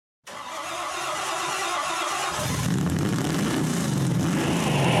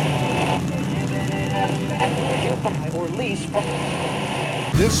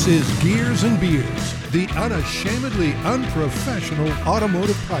This is Gears and Beers, the unashamedly unprofessional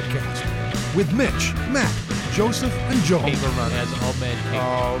automotive podcast with Mitch, Matt, Joseph, and Joel. Keeper runners. As old man King.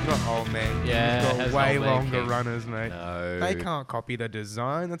 Oh, not old man. Yeah, He's has got way Old Man longer King. runners, mate. No. They can't copy the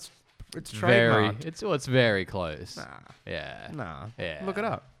design. It's very. trademarked. It's very close. Nah. Yeah. Nah. Yeah. Look it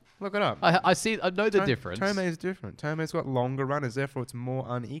up. Look it up. I see. I know the difference. Tomei's different. Tomei's got longer runners, therefore it's more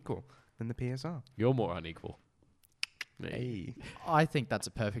unequal than the PSR. You're more unequal. Hey. I think that's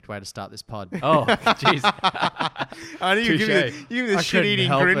a perfect way to start this pod. Oh, jeez. I knew you give me Touche. the I shit-eating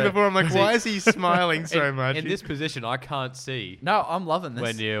couldn't grin help it. before. I'm like, See- why is he smiling so much? In this position, I can't see No, I'm loving this.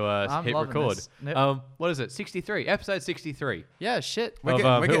 when you I'm hit loving record. this. Yep. What is it? 63. Episode 63 Yeah, shit. We're of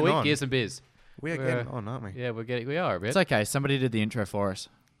getting- we're Who getting Are We? on. Gears and Biz. We're getting on, aren't we? Yeah, we are a bit. It's okay. Somebody did the intro for us.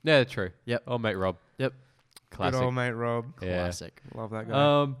 Yeah, true. Yep. Oh, mate, Rob. Yep. Good Classic. old mate Rob. Yeah. Classic. Love that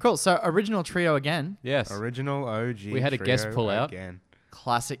guy. Cool. So original trio again. Yes. Original OG. We had a guest trio pull out. again.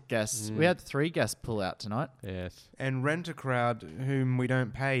 Classic guests. We had 3 guests pull out tonight. Yes. And Rent a Crowd, whom we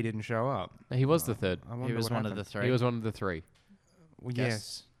don't pay, didn't show up. He was the third. I wonder He was what one of happened. the 3. He was one of the 3. Well, Yes.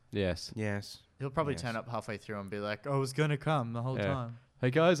 yes. Yes. Yes. He'll probably Yes. turn up halfway through and be like, "I was gonna come the whole Yeah. time." Hey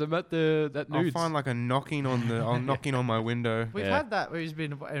guys, I'm at that I'll nudes. find like a knocking on the. I'll knocking on my window. We've Yeah. had that. We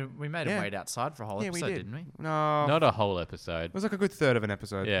made him Yeah. wait outside for a whole Yeah, we episode, did. didn't we? No. Not a whole episode. It was like a good third of an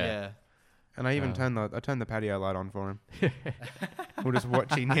episode. Yeah. And I even Oh. turned the patio light on for him. We're just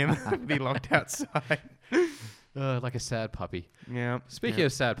watching him be locked outside. Like a sad puppy. Yeah. Speaking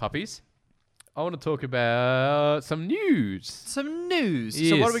of sad puppies, I want to talk about some news. Some news. So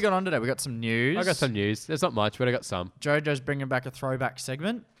what Yes. have we got on today? We got some news. I got some news. There's not much, but I got some. JoJo's bringing back a throwback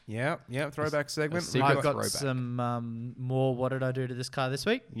segment. Yeah. Throwback segment. secret We've I've got throwback. some more. What did I do to this car this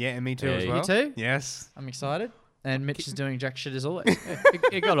week? Yeah, and me too Yeah, as you well. too? Yes. I'm excited. And Mitch is doing jack shit as always.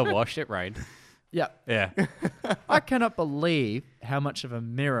 it got a wash. It rained. Yeah. Yeah. I cannot believe how much of a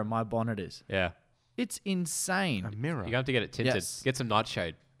mirror my bonnet is. Yeah. It's insane. A mirror. You're going to have to get it tinted. Yes. Get some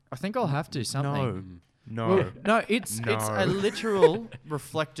nightshade. I think I'll have to something. No. Well, no, it's a No. literal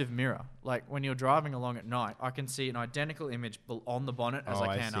reflective mirror. Like when you're driving along at night, I can see an identical image on the bonnet as Oh,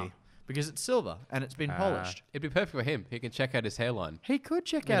 I I can see. up because it's silver and it's been polished. It'd be perfect for him. He can check out his hairline. He could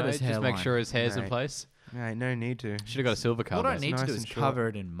check You out know, his just hairline. make sure his hair's in Mate. place. Right, no need to. Should have got a silver car. What I though. need to nice do is and short. cover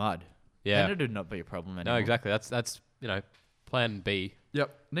it in mud. Yeah. Then it would not be a problem anymore. No, exactly. That's plan B.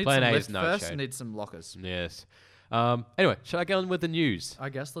 Yep. Need Plan some A lift is no first. shade. Need some lockers. Yes. Anyway, shall I get on with the news? I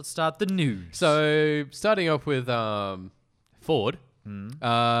guess let's start the news. So, starting off with Ford.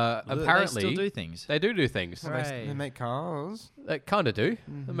 Apparently, they still do things. They do things. Well, Hooray. they make cars. They kind of do.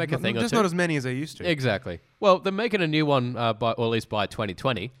 They make a thing or Just two. not as many as they used to. Exactly. Well, they're making a new one, or at least by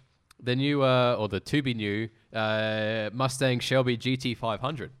 2020. The new, or the to be new, Mustang Shelby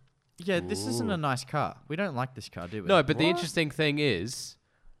GT500. Yeah, this isn't a nice car. We don't like this car, do we? No, but the What? interesting thing is,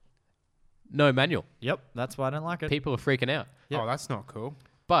 no manual. Yep, that's why I don't like it. People are freaking out. Yep. Oh, that's not cool.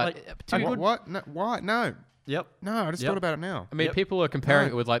 But Like, to- I would- What? No, why? No. Yep. No, I just Yep. thought about it now. I mean, Yep. people are comparing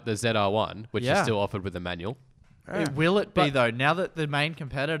No. it with like the ZR1, which is Yeah. still offered with the manual. Yeah. Will it be But- though? Now that the main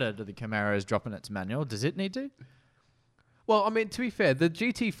competitor to the Camaro is dropping its manual, does it need to? Well, I mean, to be fair, the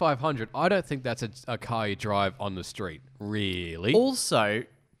GT500, I don't think that's a car you drive on the street, really. Also,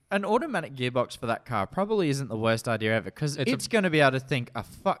 an automatic gearbox for that car probably isn't the worst idea ever because It's a- it's going to be able to think a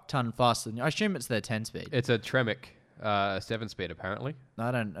fuck ton faster than you. I assume it's their 10-speed. It's a Tremec 7-speed, apparently.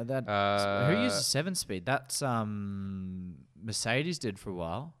 I don't know that. Who uses 7-speed? That's Mercedes did for a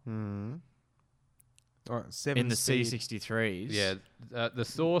while Oh, in the 7-speed. C63s. Yeah, the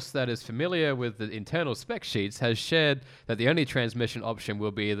source that is familiar with the internal spec sheets has shared that the only transmission option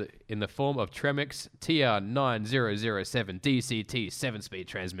will be in the form of Tremec's TR9007 DCT 7-speed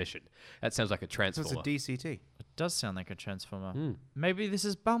transmission. That sounds like a So it's transformer. a DCT. It does sound like a transformer. Maybe this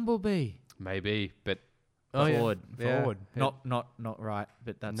is Bumblebee. Maybe, but Forward. Yeah. Forward. Not right,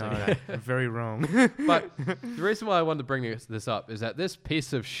 but that's No, okay. very wrong. But the reason why I wanted to bring this up is that this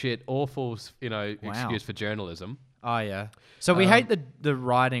piece of shit, awful, Wow. excuse for journalism. Oh yeah. So we hate the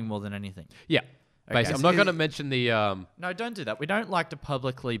writing more than anything. Yeah, basically, I'm not going to mention the. No, don't do that. We don't like to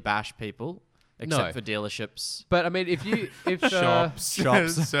publicly bash people, except No. for dealerships. But I mean, if Shops.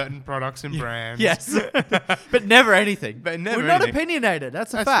 Shops. Certain products and brands. Yes, but never anything. But never We're not anything. opinionated.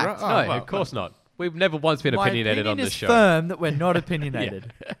 That's a That's fact. right. Oh, no, well, of course not. We've never once been My opinionated on opinion this is show. firm that we're not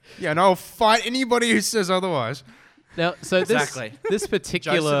opinionated. Yeah, and I'll fight anybody who says otherwise. Now, so Exactly. this Joseph,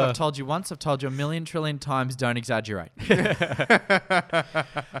 particular I've told you once. I've told you a million trillion times. Don't exaggerate.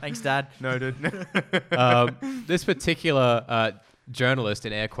 Thanks, Dad. Noted. this particular journalist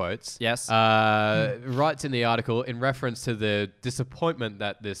in air quotes, Yes. writes in the article in reference to the disappointment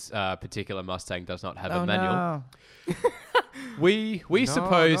that this particular Mustang does not have a manual. No. We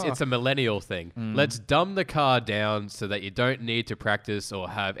suppose no. it's a millennial thing. Let's dumb the car down so that you don't need to practice or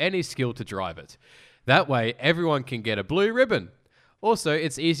have any skill to drive it. That way, everyone can get a blue ribbon. Also,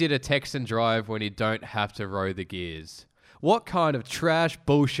 it's easier to text and drive when you don't have to row the gears. What kind of trash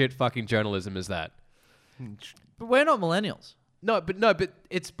bullshit fucking journalism is that? But we're not millennials. No, but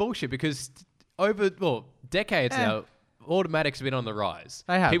it's bullshit because over decades now, automatics have been on the rise.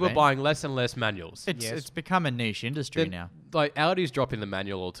 They have People been. buying less and less manuals. It's become a niche industry Then, now. Like Audi's dropping the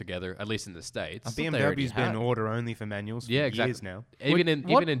manual altogether, at least in the States. they already BMW's been had. order only for manuals for Yeah, years exactly. now.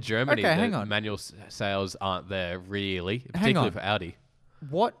 Even in Germany, Okay, hang the on. manual sales aren't there really, Hang particularly on. for Audi.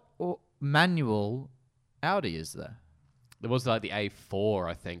 What manual Audi is there? There was like the A4,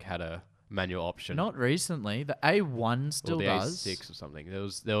 I think, had a manual option. Not recently. The A1 or still the does. A6 or something. There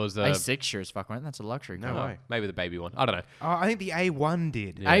was a A6 sure as fuck won't. That's a luxury No car. way. maybe the baby one. I don't know. Oh, I think the A1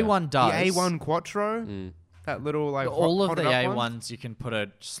 did. Yeah. A1 does. The A1 Quattro, Mm. that little like All of hotted the up one? A1s you can put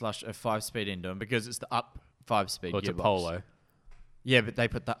a 5-speed into them because it's the up 5-speed Or it's a gearbox. Polo. Yeah, but they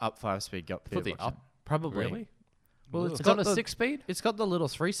put the up 5-speed gearbox. Put the up? Probably. Really? Well, It's on a the 6-speed? It's got the little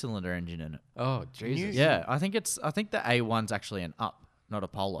 3-cylinder engine in it. Oh, Jesus. Yeah, I think the A1's actually an up, not a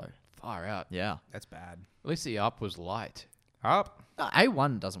Polo. Far out. Yeah. That's bad. At least the up was light. Up. No,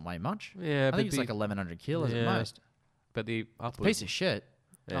 A1 doesn't weigh much. Yeah, I but think it's the- like 1,100 kilos Yeah. at most. But the up was... Piece of shit.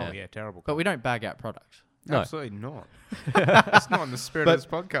 Oh yeah, terrible. But we don't bag out products. No. Absolutely not. That's not in the spirit of this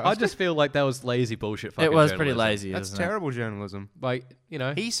podcast. I just feel like that was lazy bullshit fucking It was pretty journalism. lazy. That's isn't it? terrible journalism. Like, you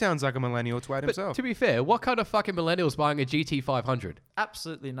know... He sounds like a millennial twat But himself. to be fair, what kind of fucking millennial's buying a GT500?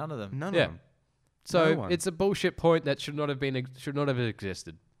 Absolutely none of them. None Yeah. of them. So No one. it's a bullshit point that should not have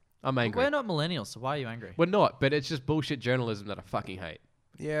existed. I'm angry. We're not millennials, so why are you angry? We're not, but it's just bullshit journalism that I fucking hate.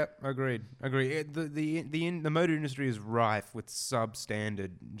 Yeah, agreed. The motor industry is rife with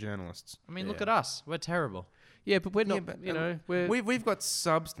substandard journalists. I mean, look at us. We're terrible. Yeah, but we're not. Yeah, but, you know, we're. we've got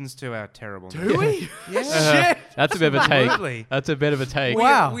substance to our terribleness. Do we? Yeah. That's a bit of a take. Absolutely. That's a bit of a take.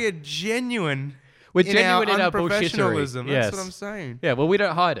 Wow. We are genuine. We're in genuine our in our bullshittery. unprofessionalism. Yes. That's what I'm saying. Yeah, well, we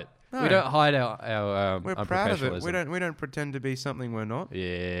don't hide it. No. We don't hide our We're proud of it. unprofessionalism. We don't pretend to be something we're not.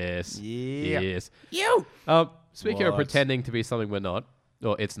 Yes. Yeah. Yes. You. Speaking of What? pretending to be something we're not,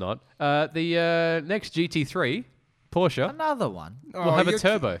 or it's not, the next GT3 Porsche Another one. will have a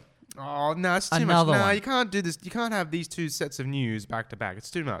turbo. Oh no, it's too Another much. No, one. you can't do this. You can't have these two sets of news back to back.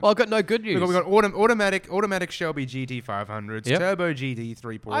 It's too much. Well, I've got no good news. we got automatic Shelby GT500s, Yep. turbo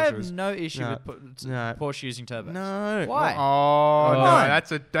GT3 Porsches. I have no issue No. with No. Porsche using turbos. No. Why? Oh, no, Why?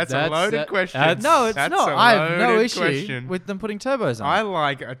 that's a That's- loaded that- question. that's- No, it's That's not. a I have no loaded issue question. with them putting turbos on. I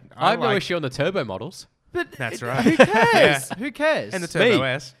like. I have no like- issue on the turbo models. but That's it- right. Who cares? Yeah. Who cares? And the Turbo Me.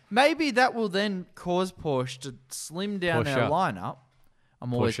 S. Maybe that will then cause Porsche to slim down their Porsche. lineup.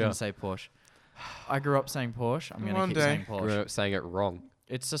 I'm always Porsche. going to say Porsche. I grew up saying Porsche. I'm going One to keep day. saying Porsche. You're saying it wrong.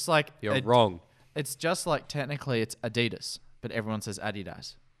 It's just like You're wrong. It's just like technically it's Adidas, but everyone says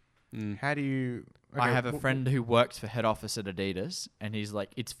Adidas. How do you? I okay, have a friend who works for head office at Adidas, and he's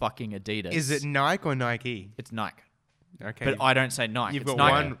like, "It's fucking Adidas." Is it Nike or Nike? It's Nike, Okay. but I don't say Nike. You've It's got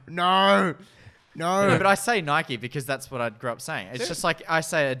Nike. one. No. No, but I say Nike because that's what I grew up saying. It's just like I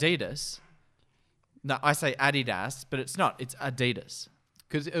say Adidas. No, I say Adidas, but it's not. It's Adidas.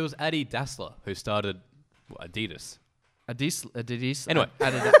 Because it was Adi Dassler who started Adidas. Adidas. Anyway.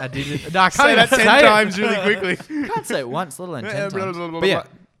 Adidas. No, I can't Say even that 10 say it. times really quickly. Can't say it once, let alone 10 times. But yeah,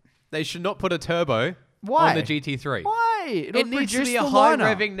 they should not put a turbo Why? on the GT3. Why? It needs to be a high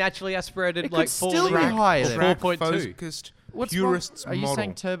revving, naturally aspirated, It like could still be 4 higher or than 4.2. Focused What's purists wrong? Are you model.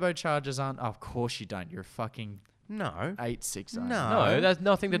 saying turbochargers aren't? Oh, of course you don't. You're a fucking No. 8.6. No. No, that's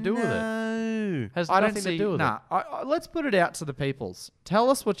nothing to do with it. No. Has I nothing don't to see. do with Nah, let's put it out to the peoples. Tell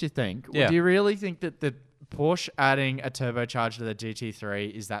us what you think. Yeah. Do you really think that the Porsche adding a turbocharger to the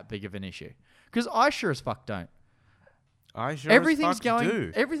GT3 is that big of an issue? Because I sure as fuck don't. I sure Everything's as fuck going.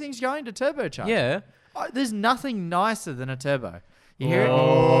 do. Everything's going to turbocharger. it. Yeah. There's nothing nicer than a turbo. You hear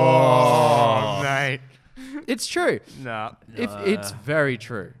Oh, mate. it? It's true. No. If it's very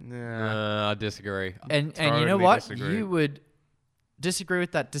true. No. I disagree. And you know Totally what? disagree. You would disagree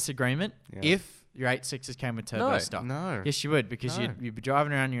with that disagreement Yeah. if your 8.6s came with turbo No. stock. No. Yes, you would, because No. you'd be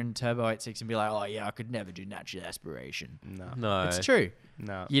driving around your turbo 8.6 and be like, oh yeah, I could never do natural aspiration. No. No. It's true.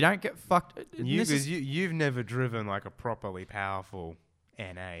 No. You don't get fucked. You've never driven like a properly powerful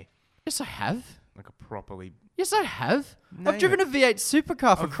NA. Yes, I have. Like a properly. Yes, I have. Name I've driven a V8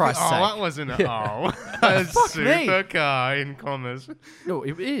 supercar for Christ's sake. that wasn't a a Fuck me. supercar in commas. No,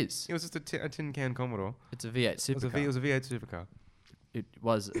 it is. It was just a tin can Commodore. It's a V8 It was, supercar. it was a V8 supercar. It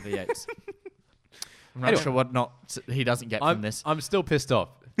was a V8. I'm not Anyway. sure what not he doesn't get from this. I'm still pissed off.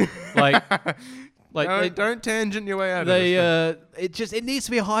 Like, Like don't tangent your way out of this. it needs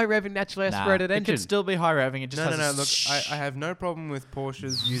to be a high revving naturally aspirated It engine. could still be high revving. It just No, has a look, I have no problem with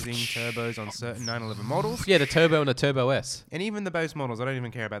Porsches using turbos on certain 911 models. Yeah, the turbo and the Turbo S. And even the base models, I don't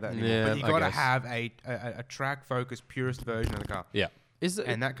even care about that anymore. Yeah, but you I got to guess. have a track-focused, purest version of the car. Yeah. Is it,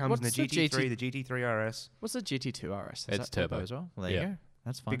 And that comes in the what's GT3, the GT3 RS. What's the GT2 RS? Is It's that turbo turbo. as well? Well, there Yeah. you go.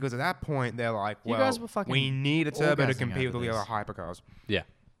 That's fine. Because at that point, they're like, You well, guys were fucking we need a turbo to orgasming compete with over all the this. other hypercars. Yeah.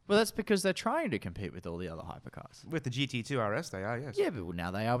 Well, that's because they're trying to compete with all the other hypercars. With the GT2 RS, they are, yes. Yeah, but now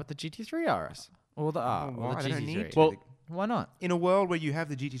they are with the GT3 RS. Or the R. or why? the They don't GT3. need to. Well, Why not? In a world where you have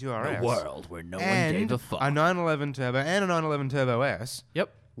the GT2 RS where no and a 911 Turbo and a 911 Turbo S, Yep.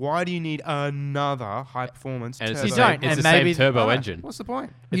 why do you need another high-performance And turbo? it's You the don't, same, it's and the same maybe- turbo Alright, engine. What's the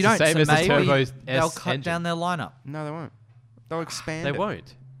point? It's you the don't, same so as the maybe Turbo's they'll S cut engine. down their lineup. No, they won't. They'll expand They it.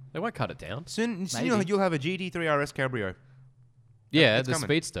 won't. They won't cut it down. Soon Maybe. you'll have a GT3 RS Cabrio. Yeah, it's the coming.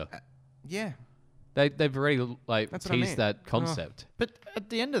 Speedster. Yeah. They've already That's what I teased mean. that concept. But at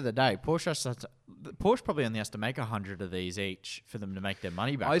the end of the day, Porsche probably only has to make 100 of these each for them to make their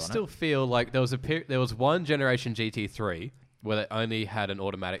money back I on still it. feel like there was one generation GT3 where they only had an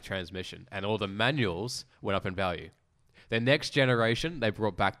automatic transmission, and all the manuals went up in value. The next generation, they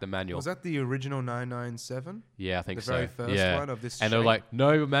brought back the manual. Was that the original 997? Yeah, I think the so. very first yeah. one of this and they're shape? like,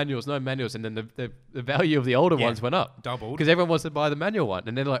 no manuals, and then the value of the older Yeah, ones went up. doubled. Because everyone wants to buy the manual one,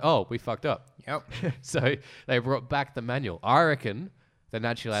 and then they're like, oh, we fucked up. Yep. So they brought back the manual. I reckon the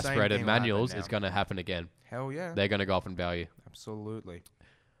naturally Same aspirated thing will happen manuals now. is going to happen again. Hell yeah. They're going to go up in value. Absolutely.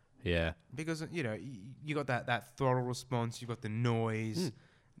 Yeah. Because, you got that throttle response, you've got the noise.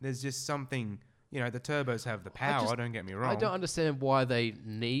 There's just something, the turbos have the power, don't get me wrong. I don't understand why they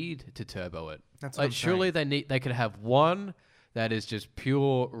need to turbo it. That's what like I'm surely they could have one that is just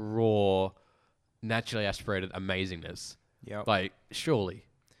pure raw, naturally aspirated amazingness. Yep. Like surely.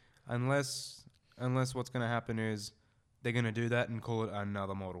 Unless what's going to happen is they're going to do that and call it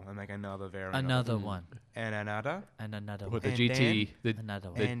another model and make another variant. of it. Another one. And another. And another With one. the GT, Another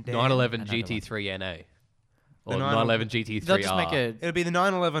one. the And then 911 another one. GT3 NA. The Or 911 GT3R. They'll just make a It'll be the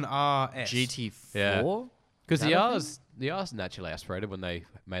 911 RS. GT4. Yeah. Because Is the that a R's naturally aspirated when they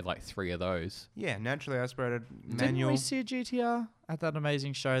made like 3 of those. Yeah, naturally aspirated Didn't manual. we see a GTR at that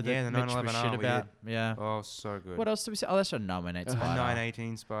amazing show that Yeah, the Mitch was 911R shit we about? Yeah. Oh, so good. What else did we see? Oh, that's a nominate A Spider.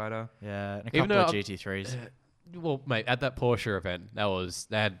 918 Spider. Yeah, and a Even couple of though GT3s. Well, mate, at that Porsche event,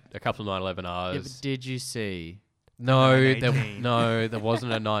 they had a couple of 911Rs. Yeah, but did you see? No, 918. there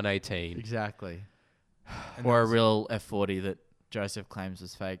wasn't a 918. Exactly. And Or that a was- real F40 that Joseph claims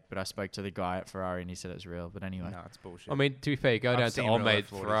was fake, but I spoke to the guy at Ferrari and he said it's real. But anyway. No, it's bullshit. I mean, to be fair, you go I've down to seen real Old-Made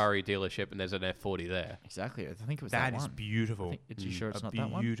F40s. Ferrari dealership and there's an F40 there. Exactly. I think it was that That is one. beautiful. Are you sure it's a not that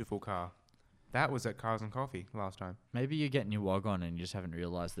one? beautiful car. That was at Cars and Coffee last time. Maybe you're getting your WOG on and you just haven't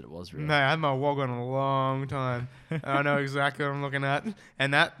realised that it was real. No, I had my WOG on a long time. I know exactly what I'm looking at.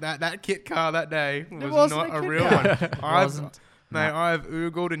 And that kit car that day was wasn't not a a kit real car. one. Wasn't. Mate, No. I've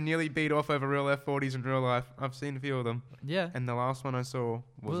oogled and nearly beat off over real F40s in real life. I've seen a few of them. Yeah. And the last one I saw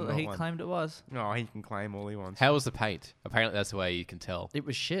was Well, not he one. claimed it was. Oh, he can claim all he wants. How was the paint? Apparently, that's the way you can tell. It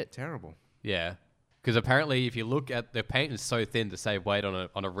was shit. Terrible. Yeah. Because apparently, if you look at the paint is so thin to save weight on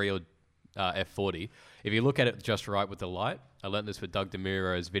a real F40. If you look at it just right with the light, I learned this with Doug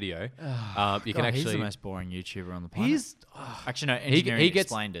DeMuro's video. You can God, he's actually. the most boring YouTuber on the planet. He's Actually, no, Engineering he gets-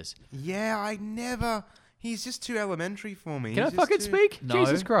 Explained us. Yeah, he's just too elementary for me. Can I He's just fucking too- speak? No.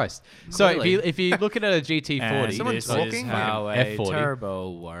 Jesus Christ! So Really? if you looking at a GT40, Someone this talking? is how a F40.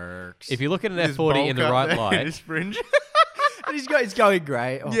 turbo works. if you look at an His F40 in bowl the cut right there, light, his fringe. and he's going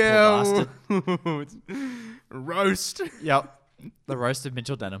great. Oh, poor Yeah. bastard. It's roast. Yep. The roasted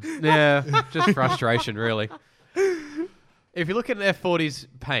Mitchell Denham. yeah, just frustration really. If you look at an F40's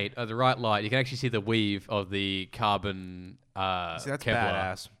paint at the right light, you can actually see the weave of the carbon See, that's Kevlar.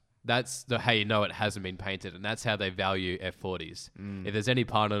 badass. That's how you know it hasn't been painted, and that's how they value F40s. If there's any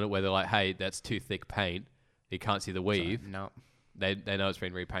part on it where they're like, "Hey, that's too thick paint," you can't see the weave. No. They know it's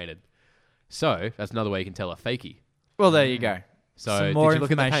been repainted. So that's another way you can tell a fakie. Well, there you go. So Some did more you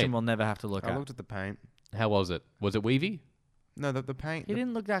look at the information paint? we'll never have to look I at. looked at the paint. How was it? Was it weavy? No, the paint. He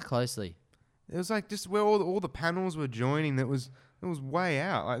didn't look that closely. It was like just where all the panels were joining. It was way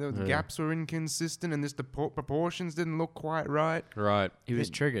out. Like the Yeah. gaps were inconsistent, and just the proportions didn't look quite right. Right. He was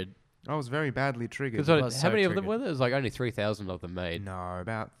triggered. I was very badly triggered. Because was how so many of them triggered. were there? There's like only 3,000 of them made. No,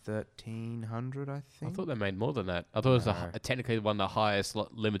 about 1,300, I I think. thought they made more than that. I thought it was No. technically one of the highest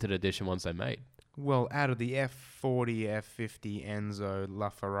limited edition ones they made. Well, out of the F40, F50, Enzo,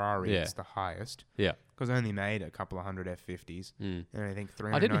 LaFerrari, Yeah. it's the highest. Yeah. because they only made a couple of hundred F50s, and I think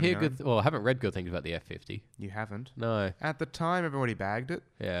 399. I didn't hear good. Well, I haven't read good things about the F50. You haven't. No. At the time, everybody bagged it.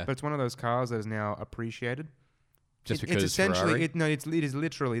 Yeah. But it's one of those cars that is now appreciated. Just It- because it's essentially Ferrari? it is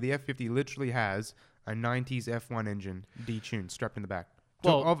literally the F50 literally has a 90s F1 engine detuned strapped in the back.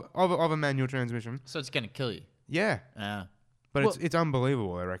 Well- Of a manual transmission. So it's gonna kill you. Yeah. But Well- it's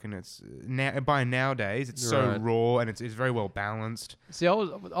unbelievable. I reckon it's by nowadays it's so Right. raw and it's very well balanced. See,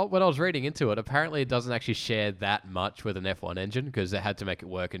 when I was reading into it, apparently it doesn't actually share that much with an F1 engine because they had to make it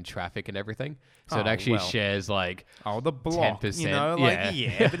work in traffic and everything. So it Oh, actually well. shares like Oh, the block, 10%, you know, but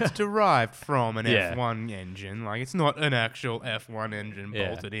it's derived from an Yeah. F1 engine. Like it's not an actual F1 engine yeah,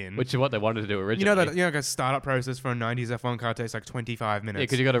 bolted in. which is what they wanted to do you originally. know that like a startup process for a 90s F1 car takes like 25 minutes. Yeah,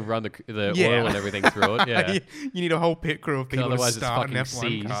 because you got to run the Yeah. oil and everything through it. Yeah. you need a whole pit crew of people to otherwise it's start an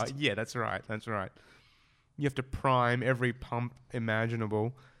fucking F1 car. seized. Yeah, that's right. That's right. You have to prime every pump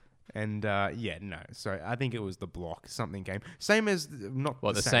imaginable. And no. So I think it was the block. Something came. Same as not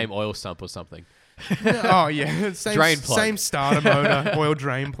Well, the same oil sump or something. Oh yeah, same Drain plug. same starter motor, oil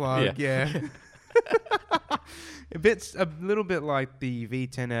drain plug. Yeah. a little bit like the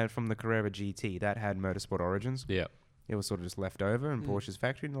V10 ad from the Carrera GT that had Motorsport Origins. Yeah. It was sort of just left over in Porsche's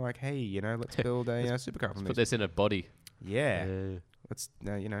factory, and they're like, "Hey, let's build a supercar from Put this." this in a body. Yeah, let's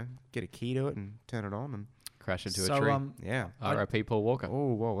get a key to it and turn it on, and Crash into So a tree. yeah. R.I.P. Paul Walker.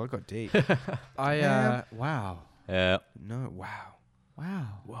 Oh, whoa, that got deep. Wow. Yeah. No, wow, Wow.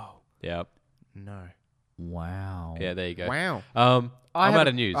 whoa, Yeah. no, Wow. Yeah. There you go. wow. I'm have out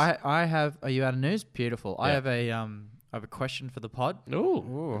of news. I have. Are you out of news? Beautiful. I Yeah. have a question for the pod. Ooh.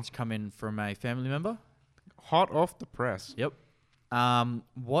 Ooh. It's come in from a family member. Hot off the press. Yep.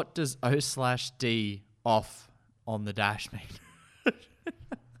 What does O/D off on the dash mean?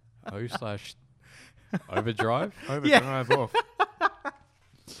 O/overdrive. Overdrive off.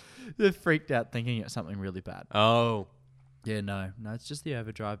 They're freaked out thinking it's something really bad. Oh. Yeah, no, it's just the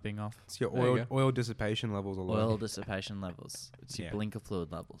overdrive being off. It's your There you oil dissipation levels are low. Oil dissipation levels. It's your Yeah. blinker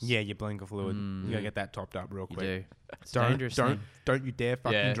fluid levels. Yeah, your blinker fluid. You gotta get that topped up real you quick. do. It's Don't dangerous. don't you dare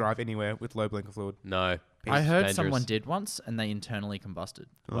fucking Yeah. drive anywhere with low blinker fluid. No. I It's heard dangerous. someone did once, and they internally combusted.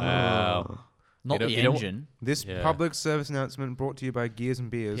 Wow. Not You the know what- engine. This Yeah. public service announcement brought to you by Gears and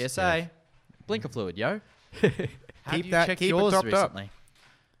Beers. PSA. Blinker fluid, yo. Keep it yours topped up. recently?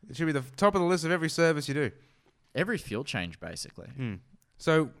 It should be the top of the list of every service you do. Every fuel change, basically.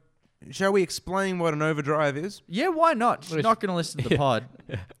 So, shall we explain what an overdrive is? Yeah, why not? You're if- not going to listen to the pod.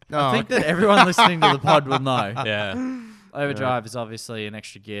 No, I think that everyone listening to the pod will know. Yeah. Overdrive is obviously an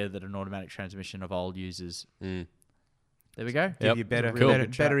extra gear that an automatic transmission of old uses. Mm. There we go. give Yep. you better, Cool.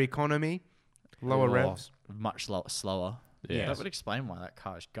 better economy, lower Or revs. Much slower. Yeah. That would explain why that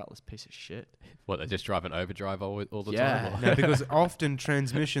car is a gutless piece of shit. What, they just drive an overdrive all the Yeah. time? No, because often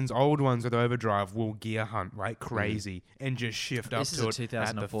transmissions, old ones with overdrive, will gear hunt like crazy and just shift up This is to a it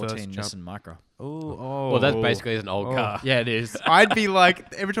at the 2014 first jump. Nissan Micra. Oh, Well, that basically is an old car. Yeah, it is. I'd be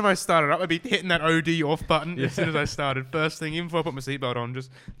like, every time I started up, I'd be hitting that OD off button as soon as I started. First thing, even before I put my seatbelt on, just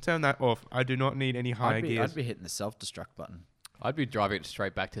turn that off. I do not need any higher gears. I'd be hitting the self-destruct button. I'd be driving it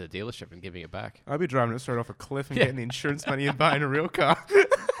straight back to the dealership and giving it back. I'd be driving it straight off a cliff and getting the insurance money and buying a real car.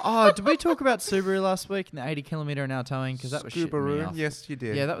 Oh, did we talk about Subaru last week and the 80 kilometer an hour towing? Because that was shitting me Subaru. off. Yes, you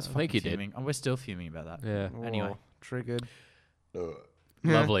did. Yeah, that was I think fucking you did. fuming. And we're still fuming about that. Yeah. Oh, Anyway. triggered.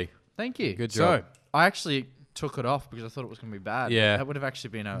 Lovely. Thank you. Good So, job. I actually took it off because I thought it was going to be bad. Yeah. That would have actually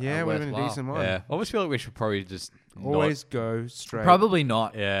been a yeah, it would have been a worthwhile. decent one. Yeah. I almost feel like we should probably just Always go straight. Probably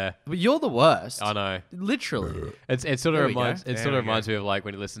not. Yeah. But you're the worst. I know. Literally. It sort There of we go. reminds There sort we of go. reminds me of like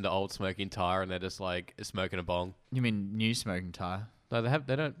when you listen to old Smoking Tire and they're just like smoking a bong. You mean new smoking tire? No,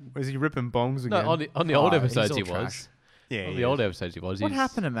 they don't. Was he ripping bongs again? No, on the old Oh, he's episodes all he trash. was. yeah, On he the old is. episodes he was. What He's-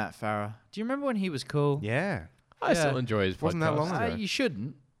 happened to Matt Farah? Do you remember when he was cool? Yeah. I still Yeah. enjoy his podcast. Wasn't that long ago? You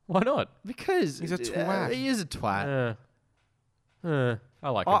shouldn't. Why not? Because He's a twat. He is a twat. I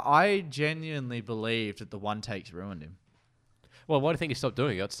like him. I genuinely believed that the one takes ruined him. Well, why do you think he stopped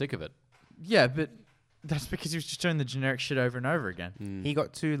doing it? He got sick of it. Yeah, but that's because he was just doing the generic shit over and over again. He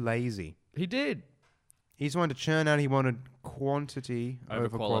got too lazy. He did. He just wanted to churn out. He wanted quantity over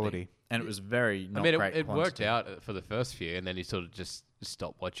quality. And it was very not I mean, great it worked quantity. out for the first few, and then he sort of just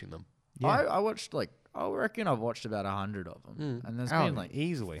stopped watching them. Yeah. I watched I reckon I've watched about 100 of them. And there's Oh, been like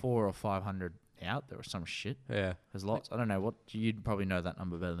easily. 400 or 500 out there or some shit. Yeah. There's lots. I don't know what. You'd probably know that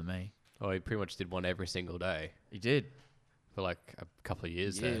number better than me. Oh, he pretty much did one every single day He did. for like a couple of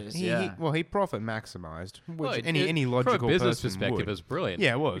years there. Yes. He, Yeah. he profit maximized, which Well, any logical from a business person perspective, would. it was brilliant.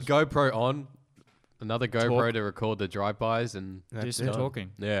 Yeah, it was. GoPro on, another GoPro Talk. to record the drive-bys, and Do That's some it.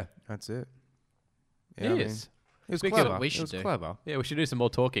 talking. yeah, That's it. it Yeah, I mean, is. it was Speaking clever. of- we It should was do. clever. Yeah, we should do some more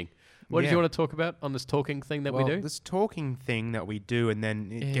talking. What did Yeah. you want to talk about on this talking thing that Well, we do? this talking thing that we do, and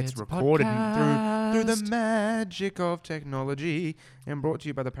then it gets It's a recorded through the podcast. magic of technology and brought to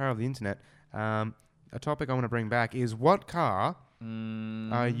you by the power of the internet. A topic I want to bring back is what car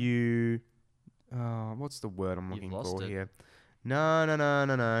are you? What's the word I'm looking lost for it. here?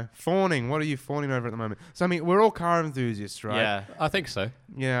 No. Fawning. What are you fawning over at the moment? So I mean, we're all car enthusiasts, right? Yeah. I think so.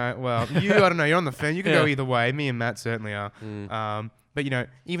 Yeah. Well, I don't know. You're on the fence. You can go Yeah. either way. Me and Matt certainly are. But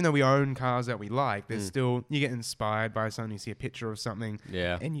even though we own cars that we like, there's still you get inspired by something. You see a picture of something,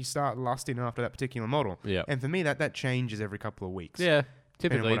 Yeah. and you start lusting after that particular model. Yeah. And for me, that changes every couple of weeks. Yeah. on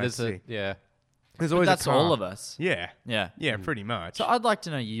Typically, what I there's a see. yeah. There's But always that's a car. all of us. Yeah. Yeah. Yeah. Pretty much. So I'd like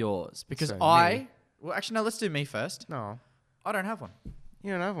to know yours because So well, actually, no. Let's do me first. no, I don't have one.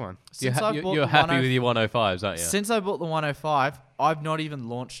 you don't have one. Since I've bought You're the happy 10 with your 105s, aren't you? Since I bought the 105, I've not even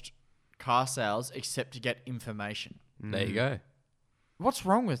launched car sales except to get information. There you go. What's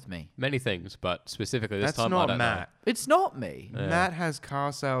wrong with me? Many things, but specifically this That's time I not don't Matt. It's not me. Matt has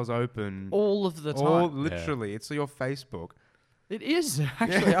car sales open All of the time. literally. It's your Facebook. It is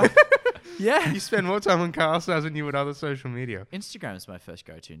actually. Yeah. You spend more time on car sales than you would other social media. Instagram is my first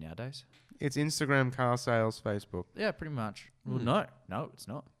go-to nowadays. It's Instagram, car sales, Facebook. Yeah, pretty much. Well, no, it's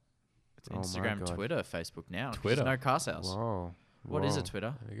not. It's Oh my Instagram, God. Twitter, Facebook now. 'cause Twitter? There's no car sales. Whoa. What is a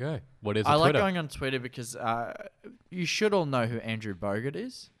Twitter? There you go. What is a I like Twitter? going on Twitter because you should all know who Andrew Bogut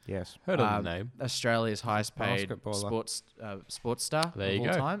is. Yes. Heard of the name. Australia's highest paid Basketballer. sports star There of you all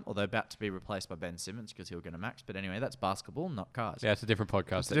go. time, although about to be replaced by Ben Simmons because he'll get a max. But anyway, that's basketball, not cars. Yeah, it's a different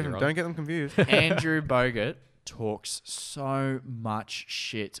podcast. It's that you're different. on. Don't get them confused. Andrew Bogut talks so much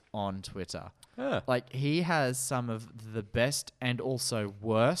shit on Twitter. Ah. Like he has some of the best and also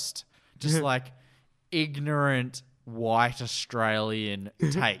worst, just like ignorant white Australian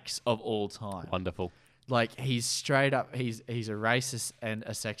takes of all time. Wonderful. Like he's straight up he's a racist and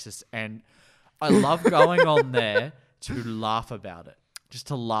a sexist, and I love going on there to laugh about it. Just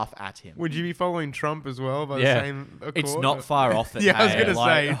to laugh at him. Would you be following Trump as well by Yeah. the same accord? It's not far off it. Yeah, I was hey, going to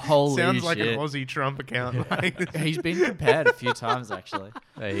like, say. holy Sounds like an shit. Aussie Trump account. Like, He's been compared a few times actually.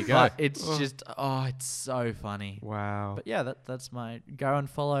 There you go. But it's just it's so funny. wow. But yeah, that's my go and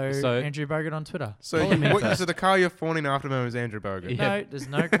follow So- Andrew Bogut on Twitter. So, Follow me first. so the car you're fawning after him is Andrew Bogut. Yeah. No, there's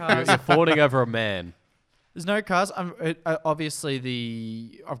no You're, cars. you're fawning over a man. There's no cars.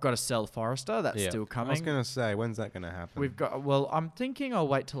 Obviously I've got to sell Forester. That's Yeah. still I was coming. going to say, when's that going to happen? We've got. Well, I'm thinking I'll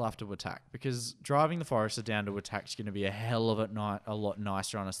wait till after Attack because driving the Forester down to Attack is going to be a hell of a lot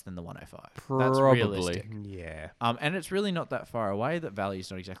nicer on us than the 105. That's Probably. realistic. Yeah. And it's really not that far away. That value's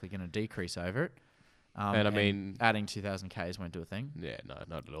not exactly going to decrease over it. And I mean- adding 2,000 Ks won't do a thing. Yeah, no,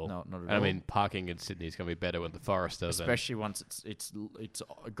 not at all. No, not at And I all. mean, parking in Sydney is going to be better with the Forester. Especially once it's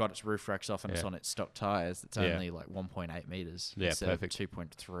got its roof racks off and it's Yeah. on its stock tires. It's Yeah. only like 1.8 meters Yeah, instead perfect. of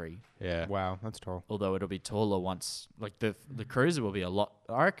 2.3. Yeah. Wow, that's tall. Although it'll be taller once, like the Cruiser will be a lot.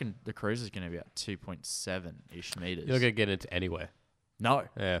 I reckon the Cruiser is going to be about 2.7 ish meters. You're going to get into anywhere. No,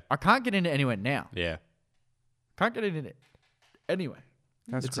 Yeah. I can't get into anywhere now. Yeah. Can't get into it anywhere.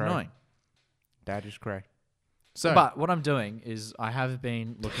 That's It's great. annoying. That is great. So, But what I'm doing is I have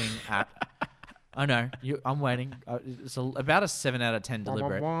been looking at. I know I'm waiting. It's about a 7 out of 10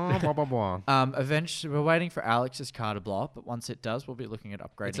 deliberate. Blah, blah, blah. Eventually, we're waiting for Alex's car to blow up, but once it does, we'll be looking at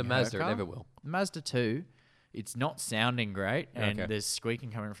upgrading. It's a her Mazda. It car. never will. Mazda 2. It's not sounding great, and Okay. there's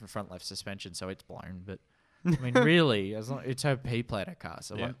squeaking coming from front left suspension, so it's blown. But I mean, really, it's her P-plater car,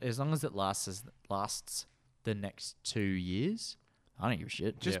 so Yeah. as long as it lasts the next 2 years, I don't give a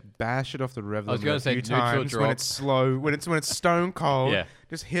shit. Just Yeah. bash it off the rev limiter I was gonna a say few neutral times when drop. it's slow, when it's stone cold. Yeah.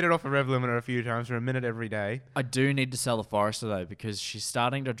 Just hit it off the rev limiter a few times for a minute every day. I do need to sell the Forester though because she's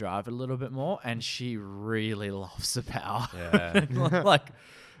starting to drive it a little bit more, and she really loves the power. Yeah. Like,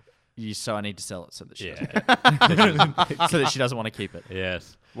 so I need to sell it so that she doesn't Yeah. so that she doesn't want to keep it.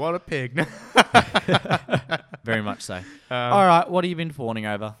 Yes. What a pig. Very much so. All right, what have you been fawning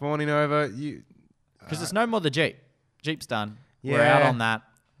over? Fawning over you. Because it's no more the Jeep. Jeep's done. We're Yeah. out on that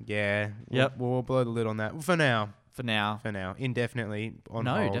Yeah. Yep. We'll blow the lid on that for now. for now. For now, indefinitely on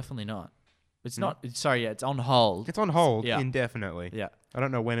No, hold. definitely not. It's No? not. Sorry, yeah, it's on hold. It's on hold Yeah. indefinitely. Yeah. I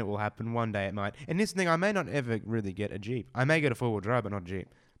don't know when it will happen. One day it might. And this thing, I may not ever really get a Jeep. I may get a four-wheel drive, but not a Jeep.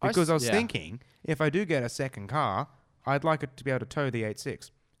 Because I was yeah. thinking, if I do get a second car, I'd like it to be able to tow the 8.6.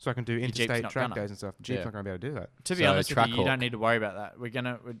 So I can do Jeep's interstate not track gonna. days and stuff. Jeep's Yeah. not going to be able to do that. To be So honest with you, you Trackhawk. don't need to worry about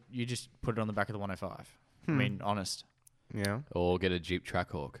that. You just put it on the back of the 105. I mean, honest. Yeah. Or get a Jeep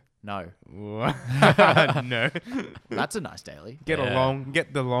Trackhawk. No, No. that's a nice daily. Get Yeah.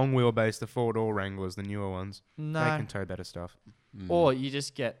 get the long wheelbase, the 4-door Wranglers, the newer ones. No, They can tow better stuff. or you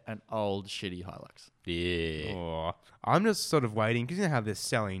just get an old shitty Hilux. Yeah. Oh, I'm just sort of waiting because you know how they're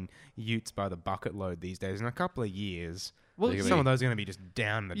selling, Utes by the bucket load these days. In a couple of years, Well, They're some of those are going to be just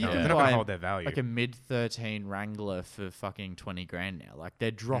down the You dump. can They're not going buy to hold their value. like a mid 13 Wrangler for fucking 20 grand now. Like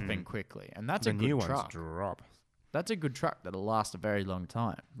they're dropping quickly, and that's the a new good ones truck. drop. That's a good truck that'll last a very long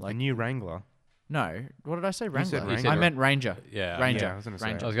time. A Like new Wrangler. no, what did I say? Wrangler. said Wrangler. I meant Ranger. Yeah. Ranger. Yeah, I was gonna say.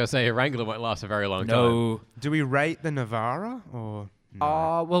 I was going to say a Wrangler won't last a very long time. No. Do we rate the Navara or?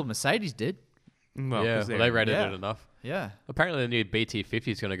 No? Well, Mercedes did. Well, Yeah, 'cause well, they rated yeah. it enough. Yeah. Apparently, the new BT50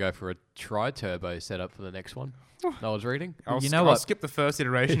 is going to go for a tri-turbo setup for the next one. I was reading. I'll, You know I'll what? skip the first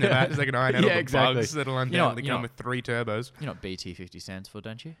iteration of that so they can iron out all Yeah, the exactly. bugs that'll You know undoubtedly what- you come know- with 3 turbos. You know what BT50 stands for,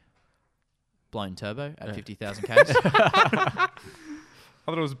 don't you? Blown turbo at 50,000 k's. I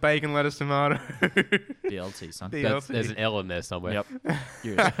thought it was bacon, lettuce, tomato. BLT, son. BLT. There's an L in there somewhere. Yep.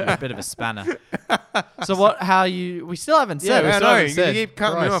 You're a bit of a spanner. So what? How you? We still haven't said. we I still know, haven't you said. keep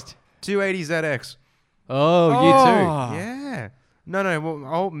cutting me off. Christ. 280 ZX. Oh, Oh. Yeah. No.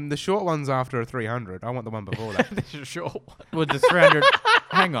 Well, the short one's after a 300. I want the one before that. you too. This is short one. With the 300.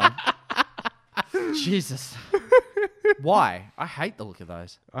 Hang on. Jesus. Why? I hate the look of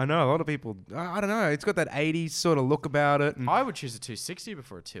those. I know a lot of people. I don't know. It's got that 80s sort of look about it. And I would choose a 260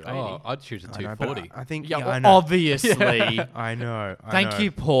 before a 280. Oh, I'd choose a I know, but 240. I think. yeah, Yeah, well, I know. obviously. I know. I Thank know.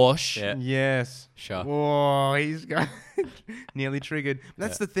 you, Porsche. Yeah. Yes. Sure. Whoa, he's got nearly triggered.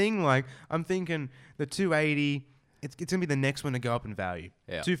 That's the thing. Like, I'm thinking the 280. It's gonna be the next one to go up in value.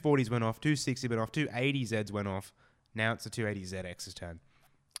 Yeah. 240s went off. 260 went off. 280Zs went off. Now it's the 280ZX's turn.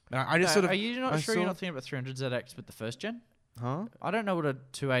 I just sort of. Are you not I sure you're saw- not thinking about 300ZX with the first gen? Huh? I don't know what a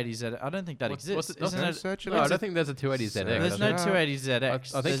 280Z. I don't think that What's exists. it- what's Isn't Don't it? search it No, up. I don't think there's a 280 ZX. There's no Doesn't it? 280ZX.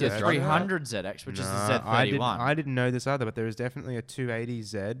 I think There's it's a right. 300ZX, which is the Z31. I didn't know this either, but there is definitely a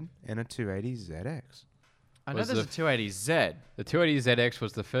 280Z and a 280ZX. I know was there's a the- 280Z. The 280ZX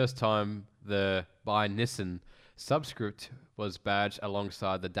was the first time the by Nissan subscript was badged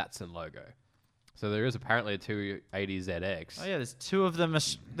alongside the Datsun logo. So there is apparently a 280ZX. Oh yeah, there's two of them.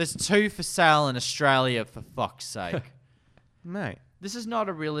 There's two for sale in Australia, for fuck's sake. Mate, This is not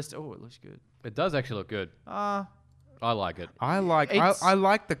a realistic. Oh, it looks good. It does actually look good. I like it. I like It's- I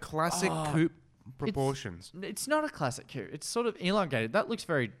like the classic Oh, coupe proportions. It's not a classic coupe. It's sort of elongated. That looks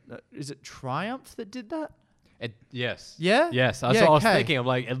very. Is it Triumph that did that? Yes. Yeah? Yes. That's Yeah, what I was okay. thinking. I'm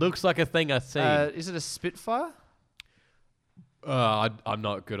like, it looks like a thing I've seen. Is it a Spitfire? I'm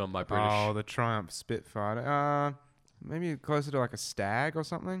not good on my British. Oh, the Triumph Spitfire. Maybe closer to like a Stag or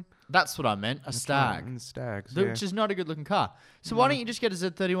something. That's what I meant. A Stag. And Stags. Which is not a good looking car. So why don't you just get a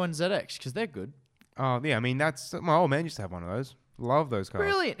Z31 ZX? Because they're good. Oh yeah, I mean that's my old man used to have one of those. Love those cars.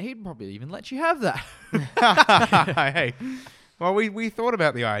 Brilliant. He'd probably even let you have that. Hey, well we thought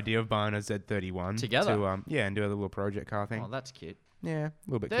about the idea of buying a Z31 Together? to and do a little project car thing. Oh, that's cute. Yeah, a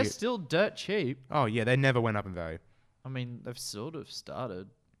little bit They're cute. still dirt cheap. Oh yeah, they never went up in value. I mean, they've sort of started.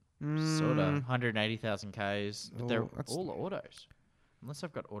 Mm, Sort of 180,000 Ks. But they're Oh, that's- all autos. Unless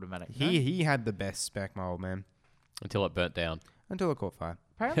I've got automatic. He had the best spec, my old man, Until it burnt down. until it caught fire.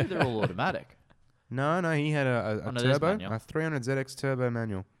 Apparently they're all automatic. No, he had a Oh, no, there's turbo, manual. a 300ZX turbo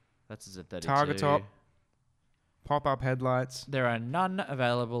manual, That's a Z32. Targa top, pop-up headlights, There are none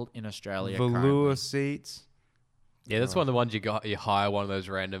available in Australia velour currently. seats. Yeah, that's one of the ones you hire one of those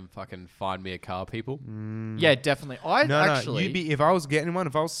random fucking find me a car people. Yeah, definitely. I No, actually. if I was getting one,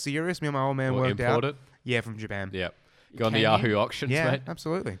 if I was serious, me and my old man Or worked import out. it. Yeah, from Japan. Yeah. Go on the Can you? Yahoo auctions, Yeah, mate.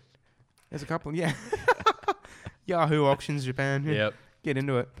 absolutely. There's a couple. Yeah. Yahoo auctions, Japan. Yeah. Yep. Get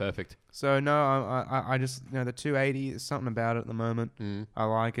into it. Perfect. So no, I just the 280 is something about it at the moment. Mm. I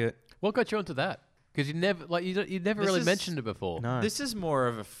like it. What got you onto that? Because you never you never This really is- mentioned it before. No, This is more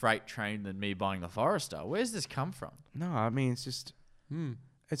of a freight train than me buying the Forester. Where's this come from? no. I mean, it's just Hmm.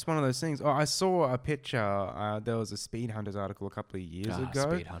 it's one of those things. Oh, I saw a picture. There was a Speed Hunters article a couple of years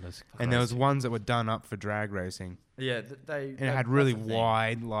ago, Speed Hunters. and there was ones that were done up for drag racing, Yeah, they. and it had really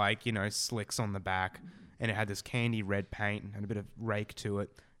wide, slicks on the back, and it had this candy red paint and had a bit of rake to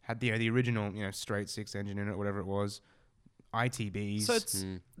it. Had the original, straight six engine in it, whatever it was. ITBs. So it's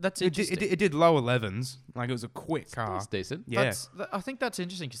that's it, interesting. it did low 11s. Like it was a quick car. That's decent. Yeah. I think that's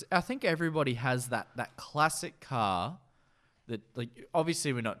interesting because I think everybody has that classic car that, like,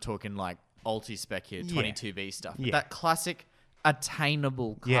 obviously we're not talking like ulti-spec here, Yeah. 22B stuff. But Yeah. that classic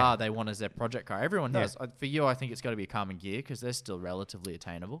attainable car Yeah. they want as their project car. Everyone Yeah. does. For you, I think it's got to be a Carmen Gear because they're still relatively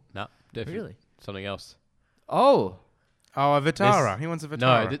attainable. No, definitely. Really? Something else. Oh, Oh, a Vitara. He wants a No,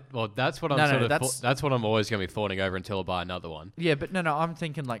 Vitara. that's what I'm No, no, sort of. that's- what I'm always going to be fawning over until I buy another one. yeah, but no, I'm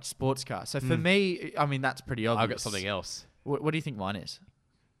thinking like sports car. So for me, I mean, that's pretty obvious. I've got something else. What do you think mine is?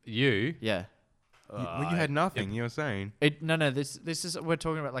 You? Yeah. Well, you had nothing. You were saying. No, this is we're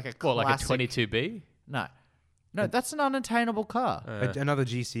talking about like a What, like a classic- 22B? No. No, that's an unattainable car. Another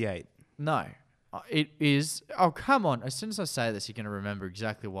GC8. No. It is. Oh, come on. As soon as I say this, you're going to remember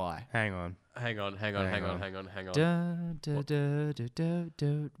exactly why. Hang on. Hang on.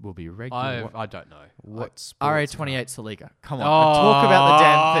 Will be regular. I don't know. What sports RA28 Celica. Come on. I talk about the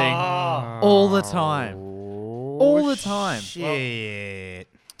damn thing all the time. All the time. Shit.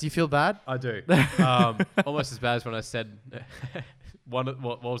 Do you feel bad? I do. Almost as bad as when I said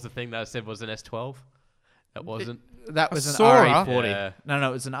what was the thing that I said was an S12? That wasn't. That was an Sora? RA40. Yeah. No,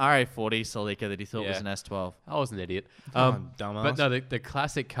 it was an RA40 Celica that he thought was Yeah. an S12. I was an idiot. Dumbass. But no, the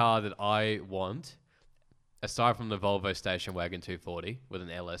classic car that I want, aside from the Volvo station wagon 240 with an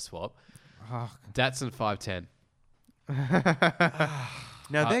LS swap, Datsun 510.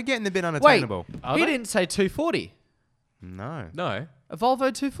 Now they're getting a bit unattainable. Are he they? didn't say 240. No. No. A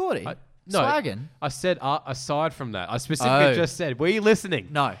Volvo 240? No. Swaggin? I said aside from that. I specifically just said, were you listening?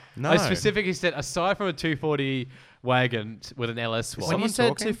 No. No. I specifically said aside from a 240 wagon with an LS swap. When you Someone said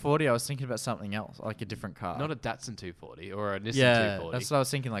talking? 240, I was thinking about something else, like a different car. Not a Datsun 240 or a Nissan yeah, 240. that's what I was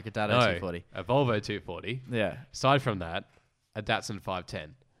thinking, like a Dado no, 240. a Volvo 240. Yeah. Aside from that, a Datsun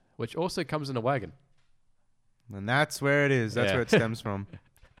 510, which also comes in a wagon. And that's where it is. That's Yeah. where it stems from.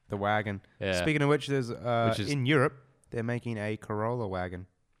 The wagon. Yeah. Speaking of which, there's Which is- in Europe, they're making a Corolla wagon.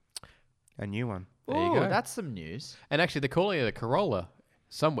 A new one. There you Ooh, go. that's some news. And actually, they're calling it a Corolla.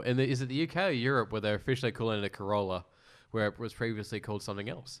 Somewhere is it the UK or Europe where they're officially calling it a Corolla, where it was previously called something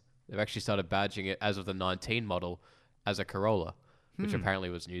else? They've actually started badging it as of the 19 model as a Corolla, which apparently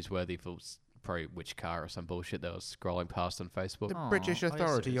was newsworthy for probably which car or some bullshit that was scrolling past on Facebook. The Aw, British oh, yes,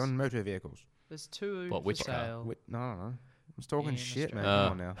 Authority it is. on Motor Vehicles. There's two What, which car? sale. No. I was talking In shit, man.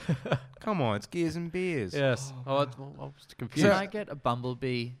 Australia. Come on now. Come on, it's Gears and Beers. Yes. Oh, I was confused. Can I get a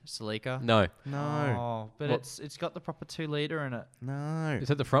Bumblebee Celica? No. No. Oh, but What? it's got the proper 2-liter in it. No. Is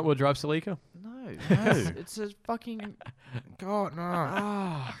that the front wheel drive Celica? No. It's a fucking... God,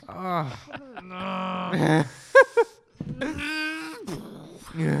 no.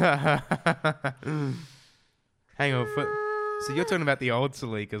 Hang on. So you're talking about the old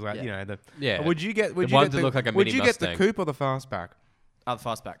Celicas, like, Yeah. you know, the... Yeah. Would you get... Would The you ones get that the, look like a would mini you get the Mustang. coupe or the fastback? Oh, the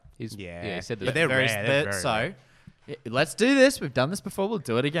fastback. Yeah, he said that. But they're Very- rare. They're very so, rare. let's do this. We've done this before. We'll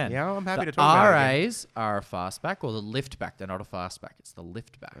do it again. Yeah, I'm happy The to talk about it again. RAs are a fastback or the liftback. They're not a fastback. It's the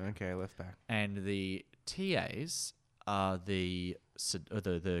liftback. Okay, left back. And the TAs are the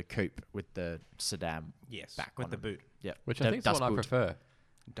coupe with the sedan Yes, back with on the them. boot. Yep. Which I think is the one I boot. prefer.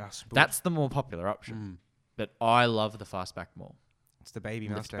 Das Boot. That's the more popular option. But I love the fastback more. It's the baby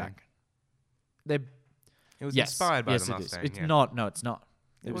Mustang. Liftback. They're It was yes, inspired by yes, the it is. Mustang. It's yeah. not. No, it's not.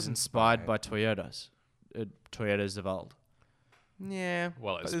 It, It was was inspired by Toyotas. Toyotas of old. Yeah.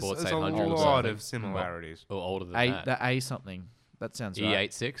 Well, but it's there's, Sports there's a 800 or lot something. of similarities. Or older than A that. the A something. That sounds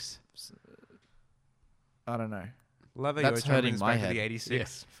right. E86. I don't know. Love it. That's You're hurting jumping my back to head. the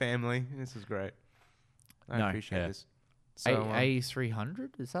 86 family. This is great. I No. appreciate Yeah. this. So,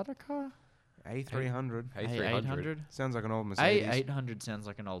 A300 is that a car? A300. A300. Sounds like an old Mercedes. A800 sounds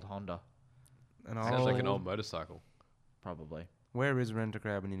like an old Honda. Sounds like an old motorcycle. Probably. Where is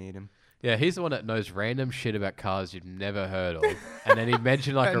Rent-A-Crowd when you need him? Yeah, he's the one that knows random shit about cars you've never heard of. And then he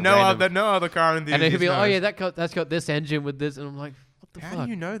mentioned like a no random... other car enthusiast and then he'll be like, oh knows. yeah, that's got this engine with this. And I'm like, what the How fuck? do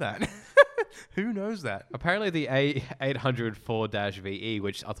you know that? Who knows that? Apparently the A800 4-VE,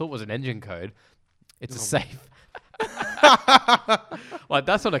 which I thought was an engine code, it's a safe. Like,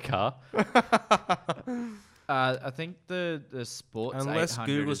 that's not a car. I think the sports Unless 800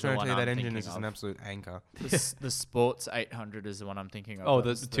 Google's is the trying to one tell you I'm that engine thinking is just an of. absolute anchor. The sports 800 is the one I'm thinking of. Oh,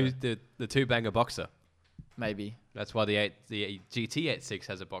 That's the two-banger Boxer. maybe. That's why the GT86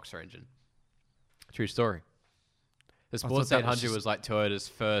 has a Boxer engine. True story. The thought Sports that was 800 was like Toyota's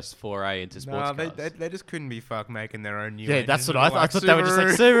first foray into sports No, cars. they just couldn't be fucked making their own new Yeah, that's engines. what I thought. I Like thought they were just like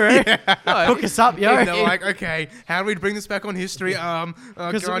Subaru. Subaru. Hook us up, yo. And they're like, okay, how do we bring this back on history? it God,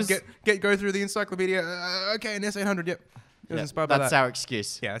 was- go through the encyclopedia. Okay, an S800. Yep, it was inspired by That's that. our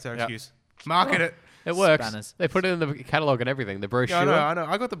excuse. Yeah, that's our Yep. excuse. Market it. It works. Spanners. They put it in the catalog and everything. The brochure. Yeah, I know.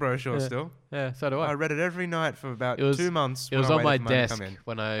 I got the brochure still. Yeah, so do I I. read it every night for about It was- 2 months. It was when I on my waited for mine to desk come in.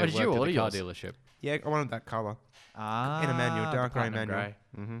 when I Oh, did worked you at order the car yours? dealership. Yeah, I wanted that color Ah, in a manual, the dark grey platinum manual. grey.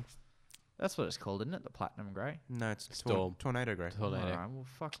 Mm-hmm. That's what it's called, isn't it? The platinum grey. No, it's Storm. tornado grey. Tornado. All right, well,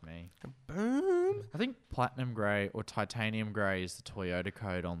 fuck me. Boom. I think platinum grey or titanium grey is the Toyota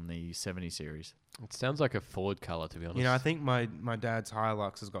code on the 70 series. It sounds like a Ford color, to be honest. You know, I think my dad's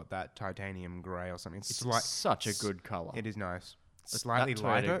Hilux has got that titanium grey or something. It's Slight- such a good colour. It is nice. That Slightly Toyota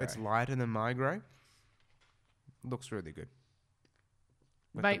lighter. grey. It's lighter than my grey. Looks really good.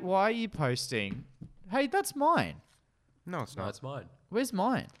 With Mate, why are you posting? Hey, that's mine. No, it's no, not. it's mine. Where's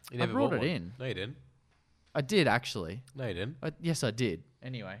mine? You I never brought bought it one. in. No, you didn't. I did actually. No, you didn't. Yes, I did.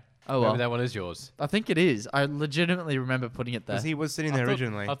 Anyway. Oh Maybe well. that one is yours. I think it is. I legitimately remember putting it there. Because he was sitting there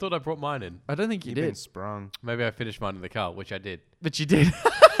originally. I thought I brought mine in. I don't think you You've been did, sprung. Maybe I finished mine in the car, which I did. but you did.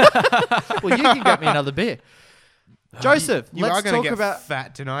 Well, you can get me another beer. Joseph, You are let's going talk to get about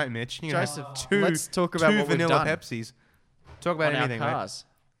fat tonight, Mitch. You're gonna have Joseph. two, Let's talk about two what we've vanilla done Pepsis. Talk about on our anything, mate. cars.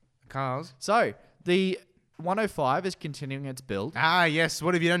 Cars. So the 105 is continuing its build. Ah, yes.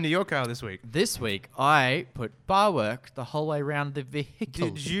 What have you done to your car this week? This week, I put bar work the whole way around the vehicle.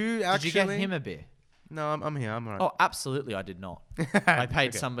 Did you Did actually? you get him a beer? No, I'm here. I'm alright. Oh, absolutely, I did not. I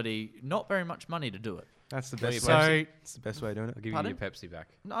paid somebody not very much money to do it. That's the Well, best you way. So It's the best way of doing it. I'll give Pardon? you your Pepsi back.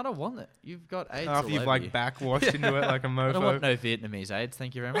 no, I don't want it. You've got AIDS. After all you've over like you. backwashed into it like a I don't want mofo. no Vietnamese AIDS.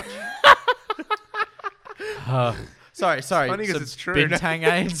 Thank you very much. Uh, Sorry. funny 'cause some it's true. Bintang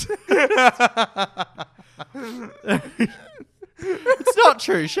AIDS. It's not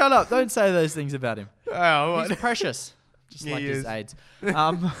true. Shut up. Don't say those things about him. Oh, He's what? precious. Just Yeah, like he his is. AIDS.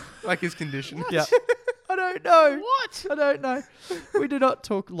 Like his condition. Yeah. I don't know. What? I don't know. We do not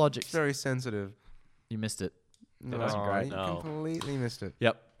talk logic. It's very sensitive. You missed it. No, wasn't great. You No. completely missed it.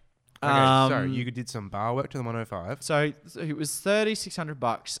 Yep. Okay, sorry. You did some bar work to the 105. So it was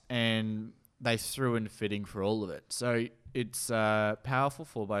 $3,600, and they threw in fitting for all of it. So it's powerful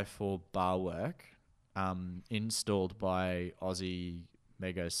 4x4 bar work, installed by Aussie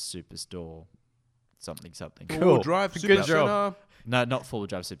Mega Superstore, something. Cool. Drive. Good Super job. Center. No, not four-wheel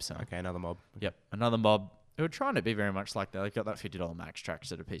drive Super Center. Okay, another mob. Yep, another mob. They were trying to be very much like that. They got that $50 Max tracks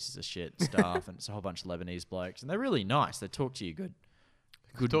that are pieces of shit stuff, and it's a whole bunch of Lebanese blokes, and they're really nice. They talk to you good.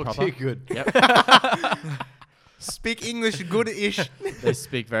 Good talk proper. to you good. Yep. Speak English good-ish. They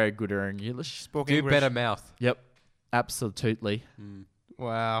speak very good English. Spoke Do English. better mouth. Yep. Absolutely.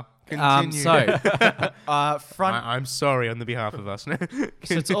 Wow. Continue. Front. I'm sorry on the behalf of us. So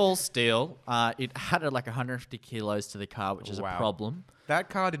it's all steel. It had like 150 kilos to the car, which is a Wow. problem. That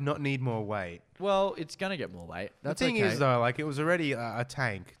car did not need more weight. Well, it's gonna get more weight. That's the thing okay. is, though, like it was already a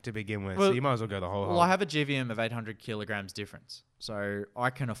tank to begin with, so Well- you might as well go the whole Well, hog. I have a GVM of 800 kilograms difference, so I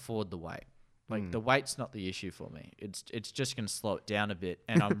can afford the weight. Like the weight's not the issue for me. It's just gonna slow it down a bit,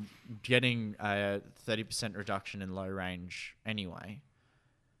 and I'm getting a 30% reduction in low range anyway.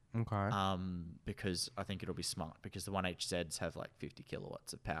 Okay. Because I think it'll be smart because the 1HZs have like 50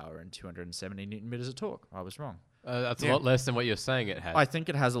 kilowatts of power and 270 newton meters of torque. I was wrong. That's Yeah. a lot less than what you're saying it has. I think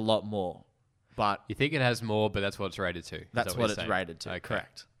it has a lot more, but You think it has more, but that's what it's rated to. Is that's that what you're it's saying? rated to. Okay.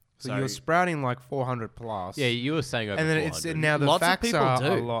 Correct. so you're sprouting like 400 plus. Yeah, you were saying over and then 400. it's now the Lots of facts people are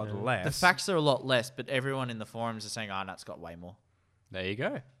do. a lot less. The facts are a lot less, but everyone in the forums is saying, "Oh, no, it's got way more." There you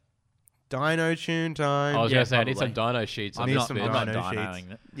go. Dyno tune time. I was Yeah, going to say, I need some probably. dyno sheets I on need this some bitch. I'm not dyno dynoing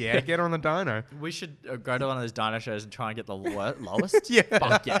sheets. it. Yeah, get on the dyno. We should go to one of those dyno shows and try and get the lowest. Yeah.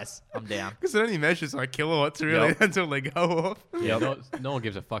 Fuck yes, I'm down. Because it only measures like kilowatts, really. Yep. That's all they go off. Yeah, no one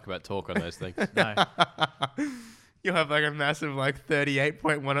gives a fuck about torque on those things. No. You'll have like a massive like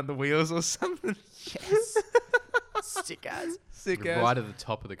 38.1 at the wheels or something. Yes. Sick as. Sick ass. Right at the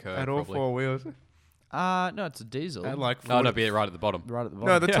top of the curve, At all probably. four wheels. No, it's a diesel. At like No, 40, no, be right at the bottom. right at the no,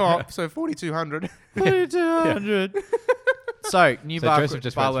 bottom. the top. So 4,200. 4,200. So new So bar, Joseph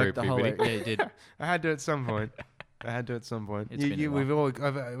just bar went work through the whole way. puberty. Yeah, he did. I had to at some point. It's been a We've all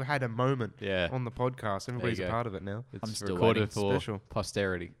I've had a moment Yeah. on the podcast. Everybody's a go. part of it now. It's still recorded waiting. for Special.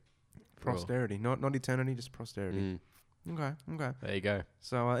 posterity. Posterity, not eternity, just posterity. Mm, Okay. there you go.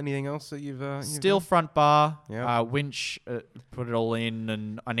 So anything else that you've Steel front bar, Yeah. winch, put it all in,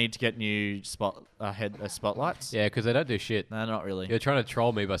 and I need to get new spotlights. Yeah, because they don't do shit. No, not really. You're trying to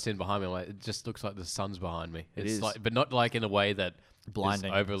troll me by sitting behind me. Like it just looks like the sun's behind me. It It's is. like, but not like in a way that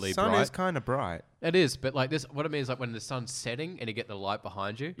Blinding. is overly sun bright. is kind of bright. It is, but like this, what I mean is like when the sun's setting and you get the light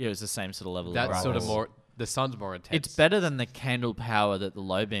behind you. Yeah, it was the same sort of level. That's of sort of brightness. more. The sun's more intense. It's better than the candle power that the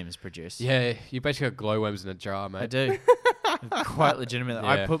low beams produce. Yeah, you basically got glowworms in a jar, mate. I do. Quite legitimately.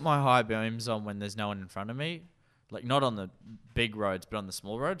 I Yeah. put my high beams on when there's no one in front of me. Like, not on the big roads, but on the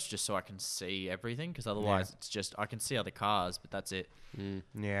small roads, just so I can see everything. Because otherwise, it's just, I can see other cars, but that's it.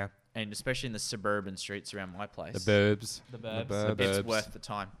 Yeah. And especially in the suburban streets around my place. The burbs. The burbs. burbs. It's worth the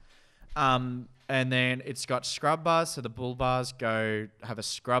time. And then it's got scrub bars. So the bull bars have a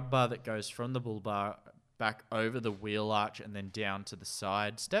scrub bar that goes from the bull bar back over the wheel arch and then down to the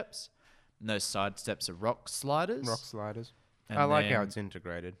side steps. And those side steps are rock sliders. Rock sliders. And I like how then it's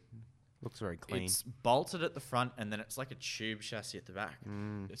integrated. Looks very clean. It's bolted at the front and then it's like a tube chassis at the back.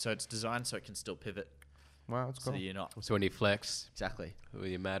 So it's designed so it can still pivot. Wow, it's So cool. you're not. So when you flex, Exactly. with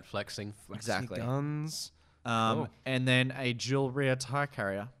your mad flexing. Exactly. Guns. And then a dual rear tire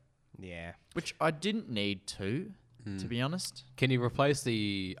carrier, Yeah. which I didn't need to. to be honest. Can you replace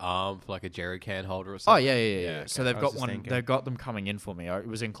the arm for like a jerry can holder or Oh something? yeah. So they've I was got just one. thinking. They've got them coming in for me. It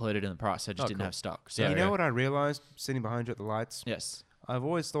was included in the price. I just didn't cool. have stock. So Yeah, You know what I realized sitting behind you at the lights? yes. I've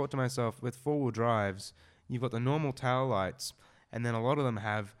always thought to myself, with four-wheel drives, you've got the normal tail lights, and then a lot of them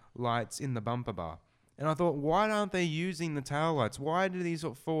have lights in the bumper bar. And I thought, why aren't they using the tail lights? Why do these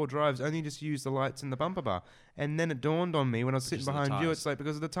sort of four-wheel drives only just use the lights in the bumper bar? And then it dawned on me when I was sitting Because of the behind you, tyres. it's like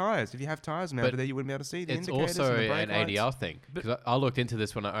because of the tires. If you have tires mounted there, you wouldn't be able to see the It's indicators also and the brake an lights. ADR thing. Because I looked into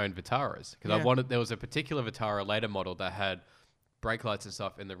this when I owned Vitaras. Because Yeah. there was a particular Vitara later model that had brake lights and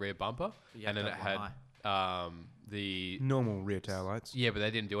stuff in the rear bumper. You And have then to it have had one the... Normal rear tail lights. Yeah, but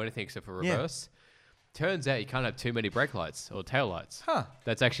they didn't do anything except for Yeah. reverse. Turns out you can't have too many brake lights or tail lights. Huh.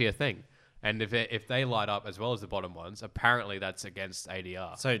 That's actually a thing. And if they light up as well as the bottom ones, apparently that's against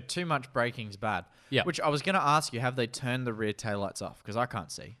ADR. So too much braking's bad. Yeah. Which I was going to ask you, have they turned the rear taillights off? Because I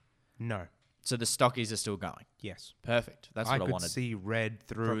can't see. No. So the stockies are still going. Yes. Perfect. That's I what I could wanted. see red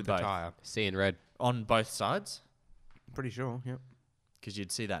through From the both. tire. Seeing red. On both sides? Pretty sure. Yep. Because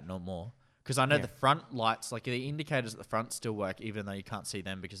you'd see that no more. Because I know Yeah. the front lights, like the indicators at the front still work, even though you can't see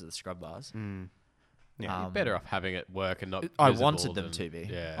them because of the scrub bars. Yeah. You're better off having it work and not I visible wanted them than- to be.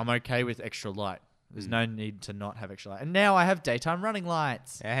 Yeah. I'm okay with extra light. There's no need to not have extra light. And now I have daytime running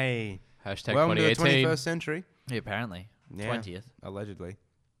lights. Hey. Hashtag Welcome to the 2018. 21st century. Yeah, apparently. Yeah. 20th. Allegedly.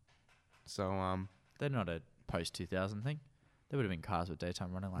 So, They're not a post 2000 thing. There would have been cars with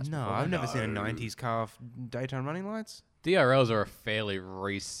daytime running lights. no, before I've then. never seen a 90s car daytime running lights. DRLs are a fairly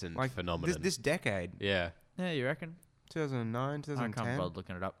recent Like phenomenon. this decade. yeah. Yeah, you reckon? 2009, I can't 2010. bother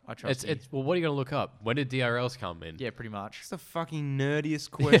looking it up. I trust you. Well, what are you going to look up? When did DRLs come in? Yeah, pretty much. It's the fucking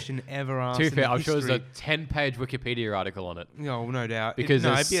nerdiest question ever asked. To be in fair, the I'm sure there's a history. 10-page Wikipedia article on it. No, no doubt. Because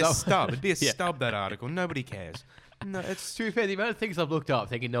no, there's it'd be a so- stub. It'd be a Yeah. stub, that article. Nobody cares. No, it's To be fair, the amount of things I've looked up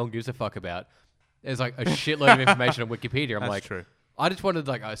thinking no one gives a fuck about, there's like a shitload of information on Wikipedia. I'm that's like, true. I just wanted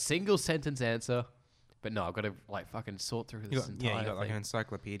like a single sentence answer, but no, I've got to like fucking sort through this entire You got like thing. an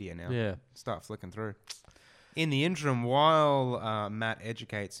encyclopedia now. Yeah. Start flicking through. In the interim, while Matt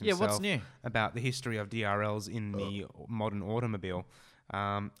educates Yeah, himself what's new? about the history of DRLs in the modern automobile,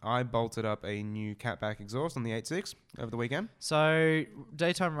 I bolted up a new catback exhaust on the 8.6 over the weekend. So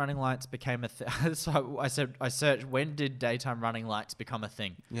daytime running lights became a thing. So I searched, when did daytime running lights become a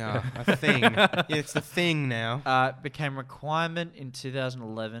thing? Yeah, a thing. Yeah, it's the thing now. Became requirement in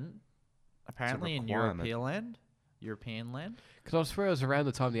 2011, apparently in requirement. European land. Because I swear it was around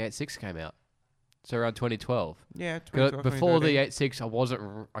the time the 8.6 came out. So around 2012. Yeah, 'Cause 2012, before the 2013. 8.6, I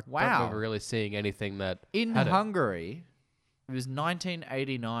don't Wow. remember really seeing anything that In had it. Hungary, it was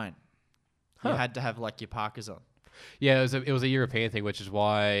 1989. You Huh. had to have like your parkers on. Yeah, it was a European thing, which is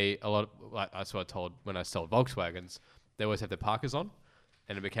why a lot of, like, that's what I told when I sold Volkswagens. They always have their parkers on,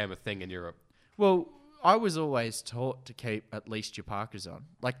 and it became a thing in Europe. Well, I was always taught to keep at least your parkers on.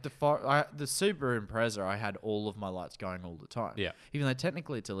 Like the Subaru Impreza, I had all of my lights going all the time. Yeah. Even though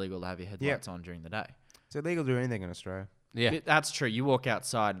technically it's illegal to have your headlights on during the day. It's illegal to do anything in Australia. Yeah, But that's true. You walk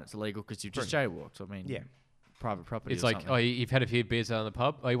outside and it's illegal because you've just jaywalked. I mean, Yeah. private property. it's or like, something. oh, you've had a few beers out in the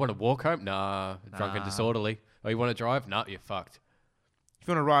pub. Oh, you want to walk home? Nah, drunk and Nah. disorderly. Oh, you want to drive? Nah, you're fucked. If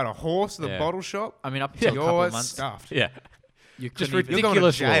you want to ride a horse to the Yeah. bottle shop, I mean, up until a couple you're of months, stuffed. Yeah, you Just couldn't even, You're going to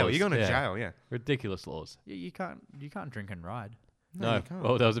Ridiculous jail. laws. You're going to Yeah. jail, yeah. ridiculous laws. you can't drink and ride. No, you can't.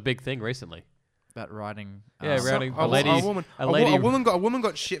 well, that was a big thing recently. About riding. Yeah, riding A lady. woman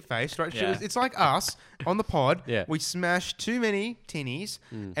got shit faced, right? Yeah. It's like us on the pod. Yeah. We smashed too many tinnies,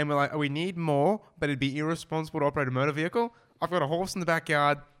 and we're like, oh, we need more, but it'd be irresponsible to operate a motor vehicle. I've got a horse in the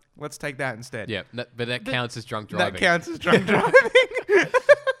backyard. Let's take that instead. Yeah, but that counts as drunk driving. That counts as drunk driving.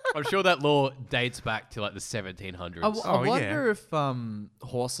 I'm sure that law dates back to like the 1700s. I Oh, yeah. wonder if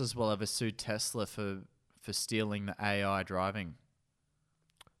horses will ever sue Tesla for stealing the AI driving.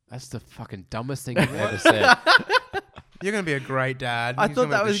 That's the fucking dumbest thing I've ever said. You're going to be a great dad. I He's thought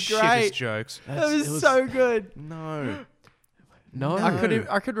gonna that make was the shittest great. jokes. That was so good. No. No,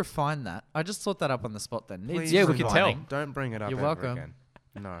 I could refine that. I just thought that up on the spot. Then Needs Please Yeah, we some can refining. tell. Don't bring it up You're ever welcome. again.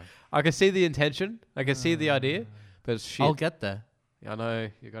 No. I can see the intention. I can see the idea, but shit. I'll get there. I know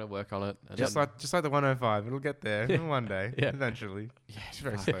you got to work on it. And Just like the 105. It'll get there one day. Yeah. Eventually.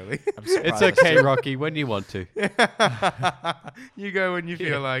 Very slowly. I'm it's surprised. okay, Rocky, when you want to. You go when you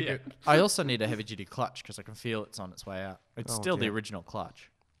feel like yeah. it. I also need a heavy duty clutch because I can feel it's on its way out. It's Oh, still the dear. original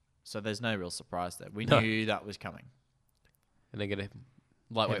clutch, so there's no real surprise there. We No. knew that was coming. And then get a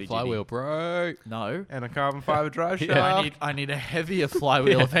lightweight Heavy flywheel, bro. No. And a carbon fiber drive Yeah. shaft. I need a heavier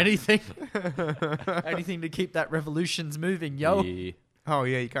flywheel, if anything. Anything to keep that revolutions moving, yo. Yeah. Oh,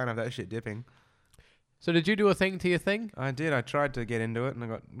 yeah, you can't have that shit dipping. So did you do a thing to your thing? I did. I tried to get into it and I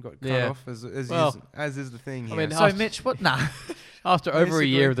got cut Yeah. off as Well, is the thing here. mean, So After- Mitch, what? Nah. After over a Basically-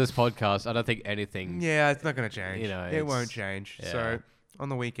 year of this podcast, I don't think anything. yeah, it's not going to change. You know, it won't it's- change. yeah. So on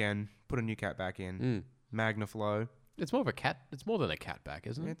the weekend, put a new cat back in. Mm. Magnaflow. It's more of a cat. It's more than a cat back,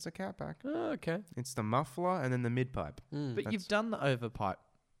 isn't it? It's a cat back. Oh, okay. It's the muffler and then the mid pipe. Mm. But you've done the overpipe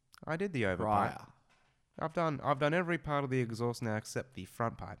I did the overpipe. prior. I've done every part of the exhaust now except the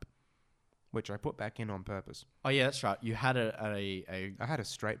front pipe, which I put back in on purpose. Oh yeah, that's right. You had a I had a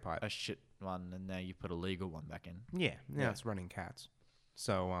straight pipe. shit one, and now you put a legal one back in. Yeah, now Yeah. it's running cats.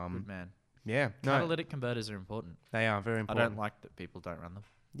 So Good man. yeah, no, Catalytic converters are important. they are very I important. don't like that people don't run them.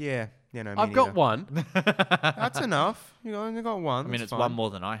 Yeah, no, me I've got neither. one. That's enough. You only got one. I mean, that's it's fine. one more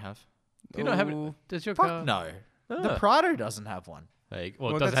than I have. You don't have Ooh. it. Does your Fuck car? no. The Ah. Prado doesn't have one. Well, it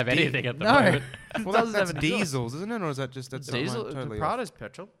Well, doesn't that's have anything at the No. moment. Well, Doesn't that's have an exhaust. diesels, isn't it, or is that just It's am I diesel. Totally the off? Prado's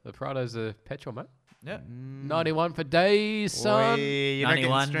petrol. The Prado's a petrol, mate. Yeah. 91 for days, son. Oi, you're not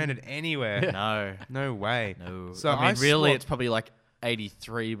 91. getting stranded anywhere. No. No way. No. So I mean, I really, swapped- it's probably like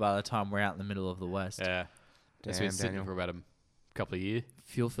 83 by the time we're out in the middle of the West. Yeah. That's Damn, been sitting Daniel. for about a couple of years.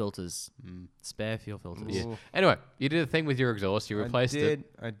 Fuel filters. Spare fuel filters. Yeah. Ooh. Anyway, you did a thing with your exhaust. You replaced it.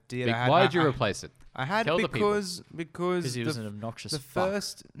 I did. I had, Why did you I, replace it? I had Tell the people. because Because he was the, an obnoxious the fuck.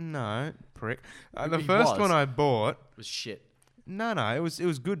 first no prick. He The first was. one I bought. It was shit. No, it was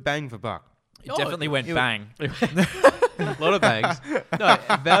good bang for buck. It definitely went it- bang. A lot of bangs. No,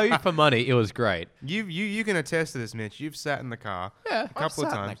 value for money. It was great. You can attest to this, Mitch. You've sat in the car Yeah. a couple of I've sat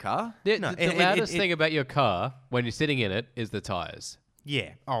in times. the car. No, the it- loudest it- thing about your car when you're sitting in it is the tires.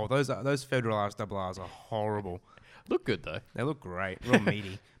 Yeah. Oh, those Federal RSRs are horrible. Look good though. They look great, real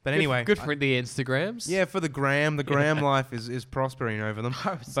meaty. But anyway, good for the Instagrams. yeah, for the gram life is prospering over them.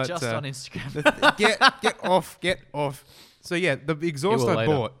 I was But, just on Instagram. get off. So yeah, the exhaust will I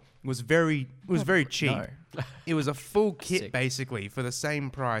later. bought was very cheap. No. It was a full kit Sick. basically for the same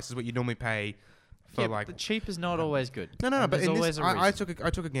price as what you normally pay for Yeah, like. but the cheap is not always good. No, And but there's in always this, a I reason.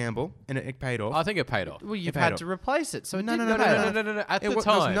 took a gamble and it paid off. I think it paid off. Well, you've paid had off. to replace it, so it No, didn't no, matter. No. At the There's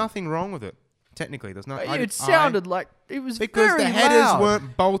time, nothing wrong with it. Technically, there's not. It sounded like it was because very the headers loud.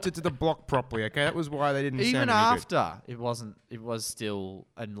 weren't bolted to the block properly. Okay, that was why they didn't Even sound any good. after it wasn't. It was still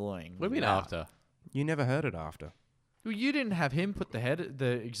annoying. what do you mean loud. after? You never heard it after. Well, you didn't have him put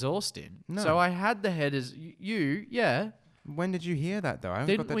the exhaust in. No. So I had the headers. Yeah. When did you hear that though? I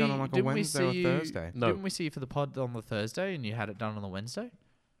Didn't got that we? done on like a didn't we Wednesday see or you? Thursday. No. Didn't we see you for the pod on the Thursday, and you had it done on the Wednesday?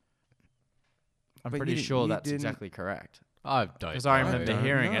 I'm But pretty you didn't- sure you that's didn't- exactly correct. I don't. Because I know. remember don't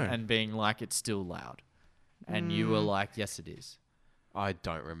hearing know. it and being like, "It's still loud," and you were like, "Yes, it is." I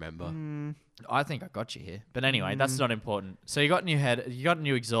don't remember. Mm, I think I got you here, but anyway, that's not important. So you got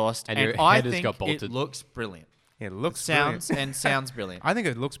new exhaust, And and, your I headers think got bolted. it looks brilliant. it looks Sounds brilliant. and sounds brilliant. I think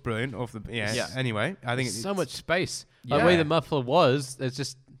it looks brilliant off the Yeah. Anyway, I think There's it's so much space. Yeah. Like where the muffler was, there's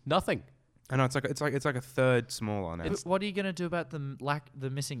just nothing. I know it's like a third smaller now. But what are you gonna do about the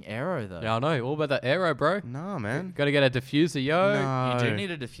missing aero though? Yeah, I know. All about that aero, bro. No, man. Got to get a diffuser, yo. No. You do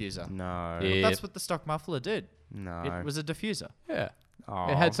need a diffuser. No. Yeah. That's what the stock muffler did. No. It was a diffuser. Yeah. Oh,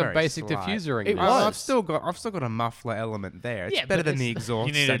 It had some very basic slight. diffusering. It in was. I've still got a muffler element there. It's Yeah, better but than the it's- exhaust.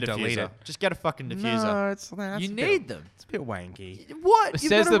 You need a so delete diffuser. it. Just get a fucking diffuser. No, that's You a need bit, them. It's a bit wanky. What? You've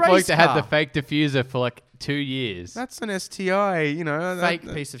Says got a the bloke race that had the car. fake diffuser for like 2 years. That's an STI, you know.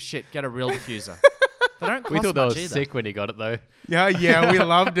 Fake piece of shit. Get a real diffuser. They don't cost we thought that much was either. sick when he got it though. Yeah, we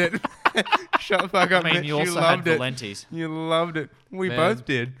loved it. Shut the fuck I up, mean, Mitch. you also had loved it. Valentes. You loved it. We Man. both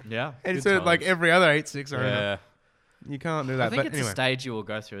did. Yeah. And Good so like times. every other 8.6 owner. Yeah. You can't do I that. think But it's anyway. a stage you will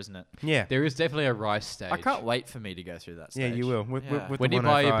go through, isn't it? Yeah. There is definitely a rice stage. I can't wait for me to go through that Yeah, stage. you will. With Yeah. the When you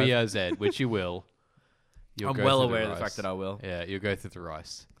buy your 105. BRZ, which you will, you'll I'm go well through aware of the rice. fact that I will. Yeah, you'll go through the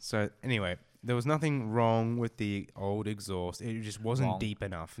rice. So anyway, there was nothing wrong with the old exhaust. It just wasn't Wrong. deep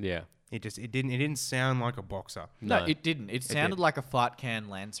enough. Yeah. It didn't sound like a boxer. No, No. it didn't. It sounded did. like a fart can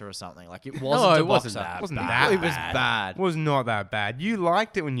Lancer or something. Like it wasn't No, a it wasn't boxer. that Wasn't bad. that It was bad. bad. Was not that bad. You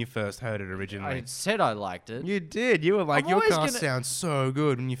liked it when you first heard it originally. I said I liked it. You did. You were like, I'm your always car gonna- sounds so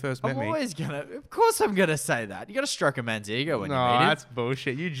good when you first met I'm me. always gonna. Of course, I'm gonna say that. You got to stroke a man's ego when No, you meet him. that's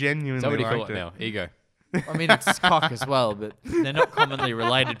bullshit. You genuinely Somebody call liked it it. now. Ego. I mean, it's his cock as well, but they're not commonly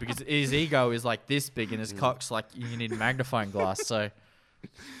related because his ego is like this big and his cock's like you need a magnifying glass. So,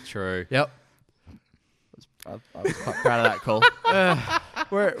 True. yep. I was quite proud of that call.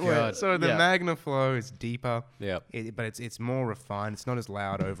 God. So the yeah. Magnaflow is deeper, Yep. but it's more refined. It's not as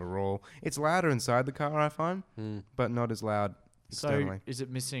loud overall. It's louder inside the car, I find, but not as loud So, externally. is it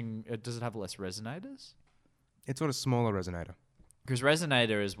missing? Does it have less resonators? It's got a smaller resonator. Because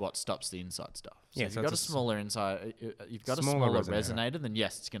resonator is what stops the inside stuff. So Yeah, if so you've got a it's a smaller inside, you've got a smaller smaller resonator. resonator, then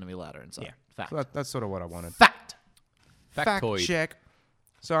yes, it's going to be louder inside. Yeah. Fact. So that's sort of what I wanted. Fact. Fact Factoid. check.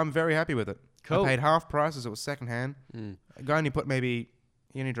 So I'm very happy with it. Cool. I paid half price as it was second hand. Mm. A guy only put maybe,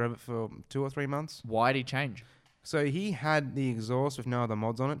 he only drove it for 2 or 3 months. Why'd he change? So he had the exhaust with no other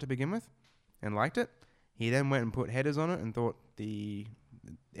mods on it to begin with and liked it. He then went and put headers on it and thought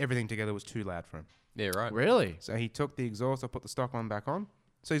everything together was too loud for him. Yeah, right. Really? So he took the exhaust, I put the stock one back on.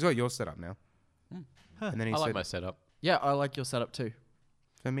 So he's got your setup now. And then he I said, like my setup. Yeah, I like your setup too.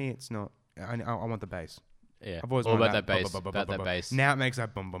 for me, it's not. I want the bass. Yeah. I've always All wanted about that bass. bum, bum, About bum, that bum. bass. Now it makes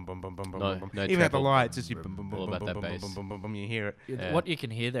that bum bum bum bum bum bum No- bum. no Even at the treble. lights, it's you bum bum All bum about bum that bum bass. bum bum bum bum. You hear it. Yeah. What you can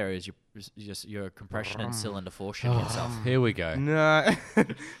hear there is your compression and cylinder forcing yourself. Here we go. No,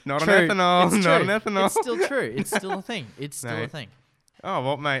 not True. an ethanol. It's Not true. an ethanol. It's still true. It's still a thing. It's still No. a thing. Oh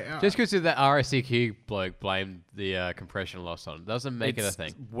well, mate. Just because that RSEQ bloke blamed the compression loss on it doesn't make it a It's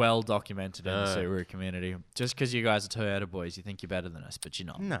thing. well documented in the No. Subaru community. Just because you guys are Toyota boys, you think you're better than us, but you're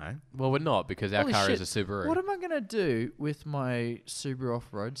not. no. Well, we're not because our Holy car shit. is a Subaru. What am I gonna do with my Subaru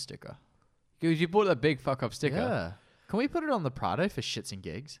off-road sticker? Because you bought that big fuck up sticker. Yeah. Can we put it on the Prado for shits and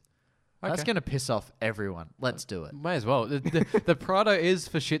gigs? That's Okay. gonna piss off everyone. Let's do it. May as well. The Prado is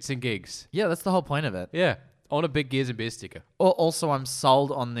for shits and gigs. Yeah, that's the whole point of it. Yeah. On a big Gears and Beers sticker. Also, I'm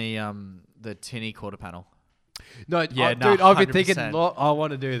sold on the tinny quarter panel. No, Yeah, dude, I've been thinking, 100%. I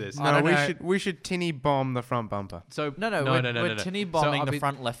want to do this. I No, don't we know. should tinny bomb the front bumper. So No, we're tinny bombing the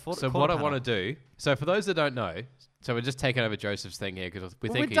front left foot. So what I want to do. So for those that don't know, so we're just taking over Joseph's thing here because we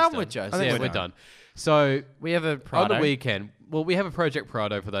Well, think we're he's done done with Joseph. I think Yeah, we're we're done. done. So We have a on Prado. the weekend, well, we have a Project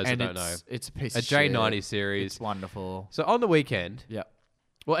Prado for those and that don't know, it's a piece a of J90 shit. series. It's wonderful. So on the weekend, Yeah.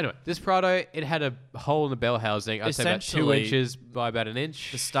 well, anyway, this Prado it had a hole in the bell housing. I'd say about 2 Essentially, inches by about an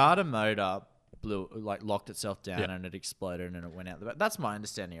inch. The starter motor locked itself down Yeah. and it exploded and it went out the back. That's my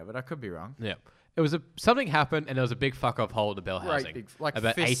understanding of it. I could be wrong. Yeah. It was something happened and there was a big fuck off hole in the bell Great housing big- like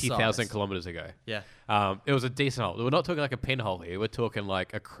about fist 80,000 size. kilometers ago. Yeah. It was a decent hole. We're not talking like a pinhole here. We're talking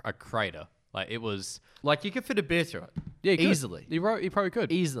like a crater. Like it was. Like you could fit a beer through it. Yeah, you could. Easily. You probably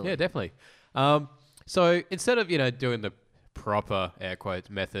could. Easily. Yeah, definitely. So instead of doing the proper air quotes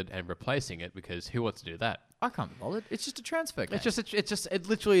method and replacing it, because who wants to do that? I can't be bothered. It's just a transfer case. It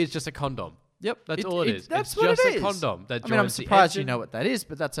literally is just a condom. Yep. That's all it is. That's It's what just it a is. condom that I mean, I'm joins the surprised you engine know what that is,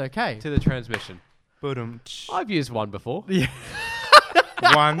 but that's okay. to the transmission. I've used one before.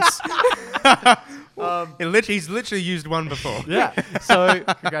 Once. He's literally used one before. Yeah. So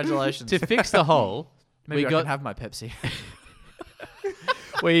Congratulations. to fix the hole, Maybe we I got can have my Pepsi.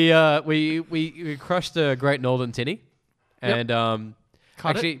 we crushed a Great Northern tinny, and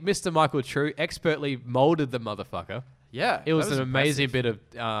Cut actually Mr. Michael True expertly molded the motherfucker. Yeah. It was that an amazing impressive.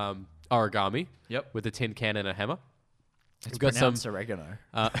 bit of origami. Yep. With a tin can and a hammer. It's We've got some. pronounced oregano.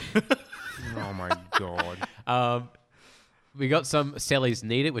 Oh my god. We got some Sally's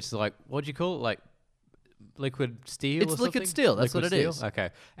Needed, which is like, what do you call it? Like liquid steel. It's or liquid something? steel, that's Liquid what it steel? is. Okay,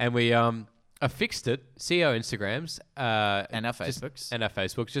 and we affixed it. See our Instagrams And our just- Facebooks. and our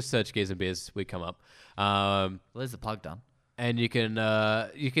Facebooks. Just search Gears and Beers. We come up. Well, there's the plug done. And you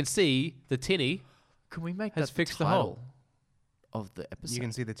can see the tinny. Can we make Has that fixed the title hole. of the episode? You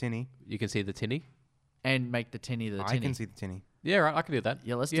can see the tinny. You can see the tinny. and make the tinny the I tinny. can see the tinny. Yeah, right. I can do that.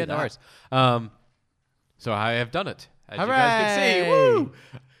 Yeah, let's yeah, do no that. worries. So I have done it. As you guys can see. Woo!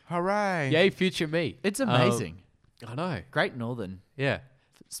 Hooray! Yay, future me. It's amazing. I know. Great Northern. Yeah.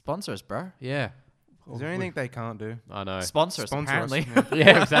 Sponsor us, bro. Yeah. Is there anything they can't do? I know. Sponsor us, Sponsor us, apparently. yeah.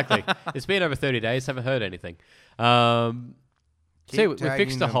 Yeah, exactly. It's been over 30 days. Haven't heard anything. So Keep we tagging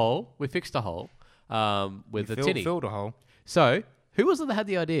fixed the them. hole. We fixed the hole with the tinny. Filled a hole. So who was it that had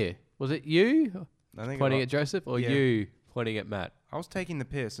the idea? Was it you I think pointing it at Joseph or yeah. you pointing at Matt? I was taking the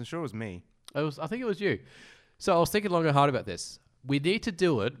piss. I'm sure it was me. I think it was you. So I was thinking long and hard about this. We need to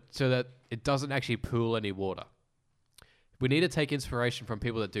do it so that it doesn't actually pool any water. We need to take inspiration from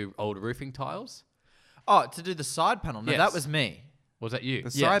people that do old roofing tiles. Oh, to do the side panel. No, Yes. that was me. Was that you? The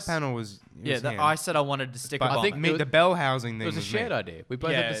Yes. side panel was. Yeah, was that him. I said I wanted to stick But a I bomb. think me, it was- the bell housing thing It was a shared me. idea. We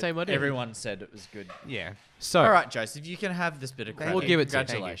both had the same idea. Everyone said it was good. Yeah. So All right, Joseph, you can have this bit of credit. we'll give it to you.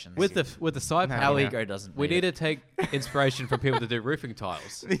 Congratulations. with the side No, panel. Our Yeah. ego doesn't. We need need it. to take inspiration from people that do roofing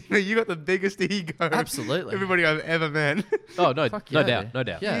tiles. You got the biggest ego. Absolutely. Everybody I've ever met. Oh no, Fuck no yeah, doubt, dude. no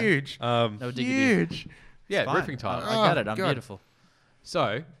doubt. Yeah. Huge. No diggity. Huge. Yeah, Fine. roofing tiles. I get it. I'm God. beautiful.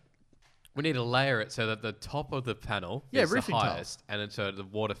 So we need to layer it so that the top of the panel Yeah, is the roofing tile. highest, and then so the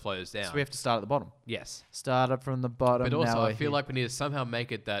water flows down. So we have to start at the bottom. yes, Start up from the bottom. but also now I we're feel here. like we need to somehow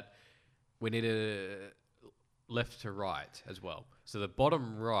make it that we need a left to right as well. So the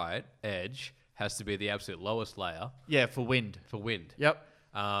bottom right edge has to be the absolute lowest layer Yeah, for wind. for wind. Yep.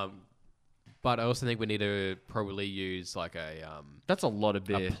 But I also think we need to probably use like a That's a lot of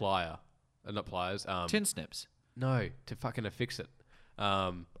beer. plier, not pliers. Tin snips. No, to fucking affix it.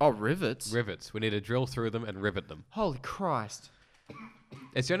 Oh, rivets. Rivets. We need to drill through them and rivet them. Holy Christ.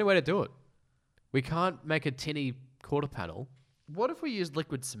 It's the only way to do it. We can't make a tinny quarter panel. What if we used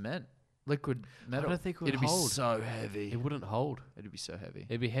liquid cement? Liquid metal? don't think it would It'd hold. be so heavy. It wouldn't hold. It'd be so heavy.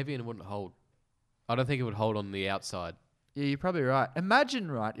 It'd be heavy and it wouldn't hold. I don't think it would hold on the outside. Yeah, you're probably right. Imagine,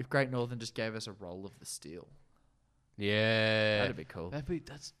 right, if Great Northern just gave us a roll of the steel. Yeah. That'd be cool.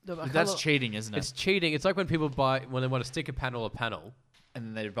 That's cheating, isn't it? It's cheating. It's like when people when they want to stick a panel, And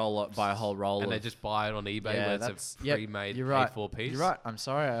then they buy a whole roll and of... they just buy it on eBay where it's a pre-made you're right. A4 piece. You're right. I'm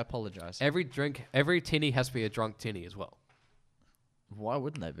sorry. I apologize. Every tinny has to be a drunk tinny as well. Why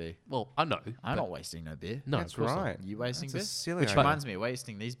wouldn't they be? Well, I know. I'm but not wasting no beer. No, That's of course not. right. You wasting That's a beer? silly Which idea. reminds me, we're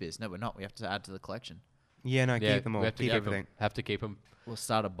wasting these beers. No, we're not. We have to add to the collection. Yeah, no, Yeah, keep them all. we have to Keep keep everything. them. Have to keep them. We'll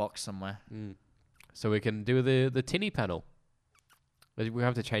start a box somewhere. So we can do the tinny panel. But we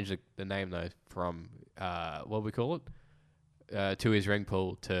have to change the name though from what do we call it? Tui's Ring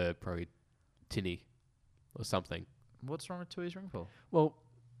Pool to probably Tinny or something. What's wrong with Tui's Ring Pool? Well,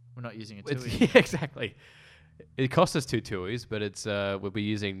 We're not using a it's, Tui. yeah, exactly. It cost us 2 Tuis, but it's we'll be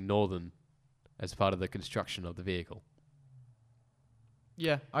using Northern as part of the construction of the vehicle.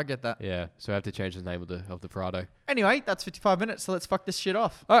 Yeah, I get that. Yeah, so I have to change the name of the Prado. Anyway, that's 55 minutes, so let's fuck this shit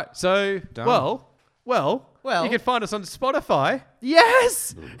off. All right, so Done. well, Well. you can find us on Spotify,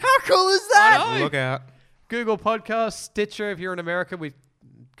 Yes! How cool is that? Look out. Google Podcasts, Stitcher if you're in America. We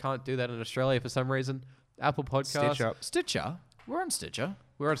can't do that in Australia for some reason. Apple Podcasts. Stitch up. Stitcher? We're on Stitcher.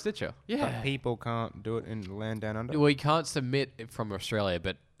 We're on Stitcher. Yeah. But people can't do it in the land down under. We can't submit it from Australia,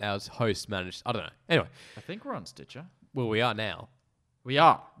 but our host managed. I don't know. Anyway, I think we're on Stitcher. well, we are now. We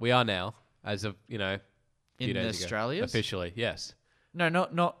are. We are now, as of few In days ago. Australia's? Officially, yes. No,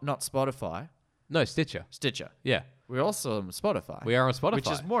 not Spotify. No, Stitcher. Stitcher. Yeah, We're also on Spotify. we are on Spotify,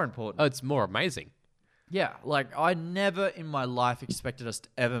 Which is more important. Oh, it's more amazing. Yeah, like I never in my life expected us to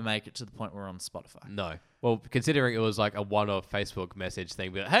ever make it to the point where we're on Spotify. No, well, considering it was like a one-off Facebook message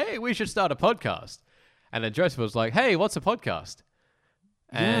thing, but hey, we should start a podcast, and then Joseph was like, "Hey, what's a podcast?"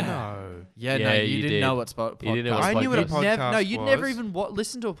 And No. Yeah, Yeah, no, you you didn't did. know what podcast. You didn't know what I knew what a podcast- podcast No, you'd never was. even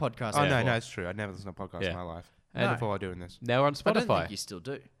listened to a podcast. Oh, before. no, it's true. I'd never listened to a podcast Yeah. in my life. And Not before doing this. now we're on I don't Spotify. think you still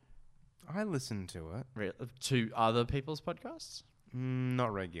do. I listen to it. To other people's podcasts?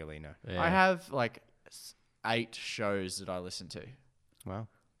 Not regularly, no. Yeah. I have like 8 shows that I listen to. Wow.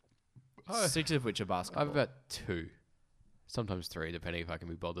 6 of which are I basketball. have about 2, sometimes 3, depending if I can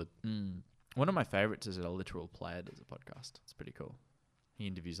be bothered. One of my favorites is a literal player does a podcast. It's pretty cool. He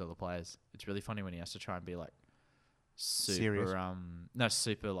interviews other players. It's really funny when he has to try and be like Serious?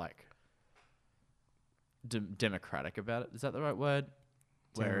 super like democratic about it. Is that the right word?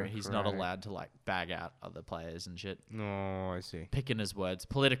 Where he's not Democratic. allowed to like bag out other players and shit. No, I see. Picking his words.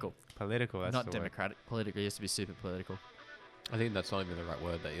 Political. Political, that's Not the word. democratic. Political. He has to be super political. I think that's not even the right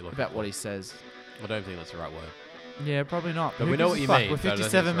word that you're looking About for. what he says. I don't think that's the right word. Yeah, probably not. But Who we know gives what a you fuck? mean, We're but I don't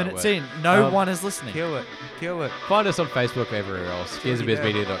think 57 it's the right minutes word. in. No Um, one is listening. Kill it. Kill it. Find us on Facebook, everywhere else.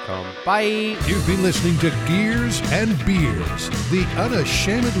 GearsandBeersMedia.com. Bye. You've been listening to Gears and Beers, the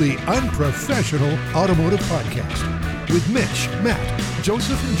unashamedly unprofessional automotive podcast with Mitch, Matt,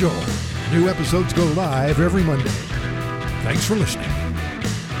 Joseph, and Joel. New episodes go live every Monday. Thanks for listening.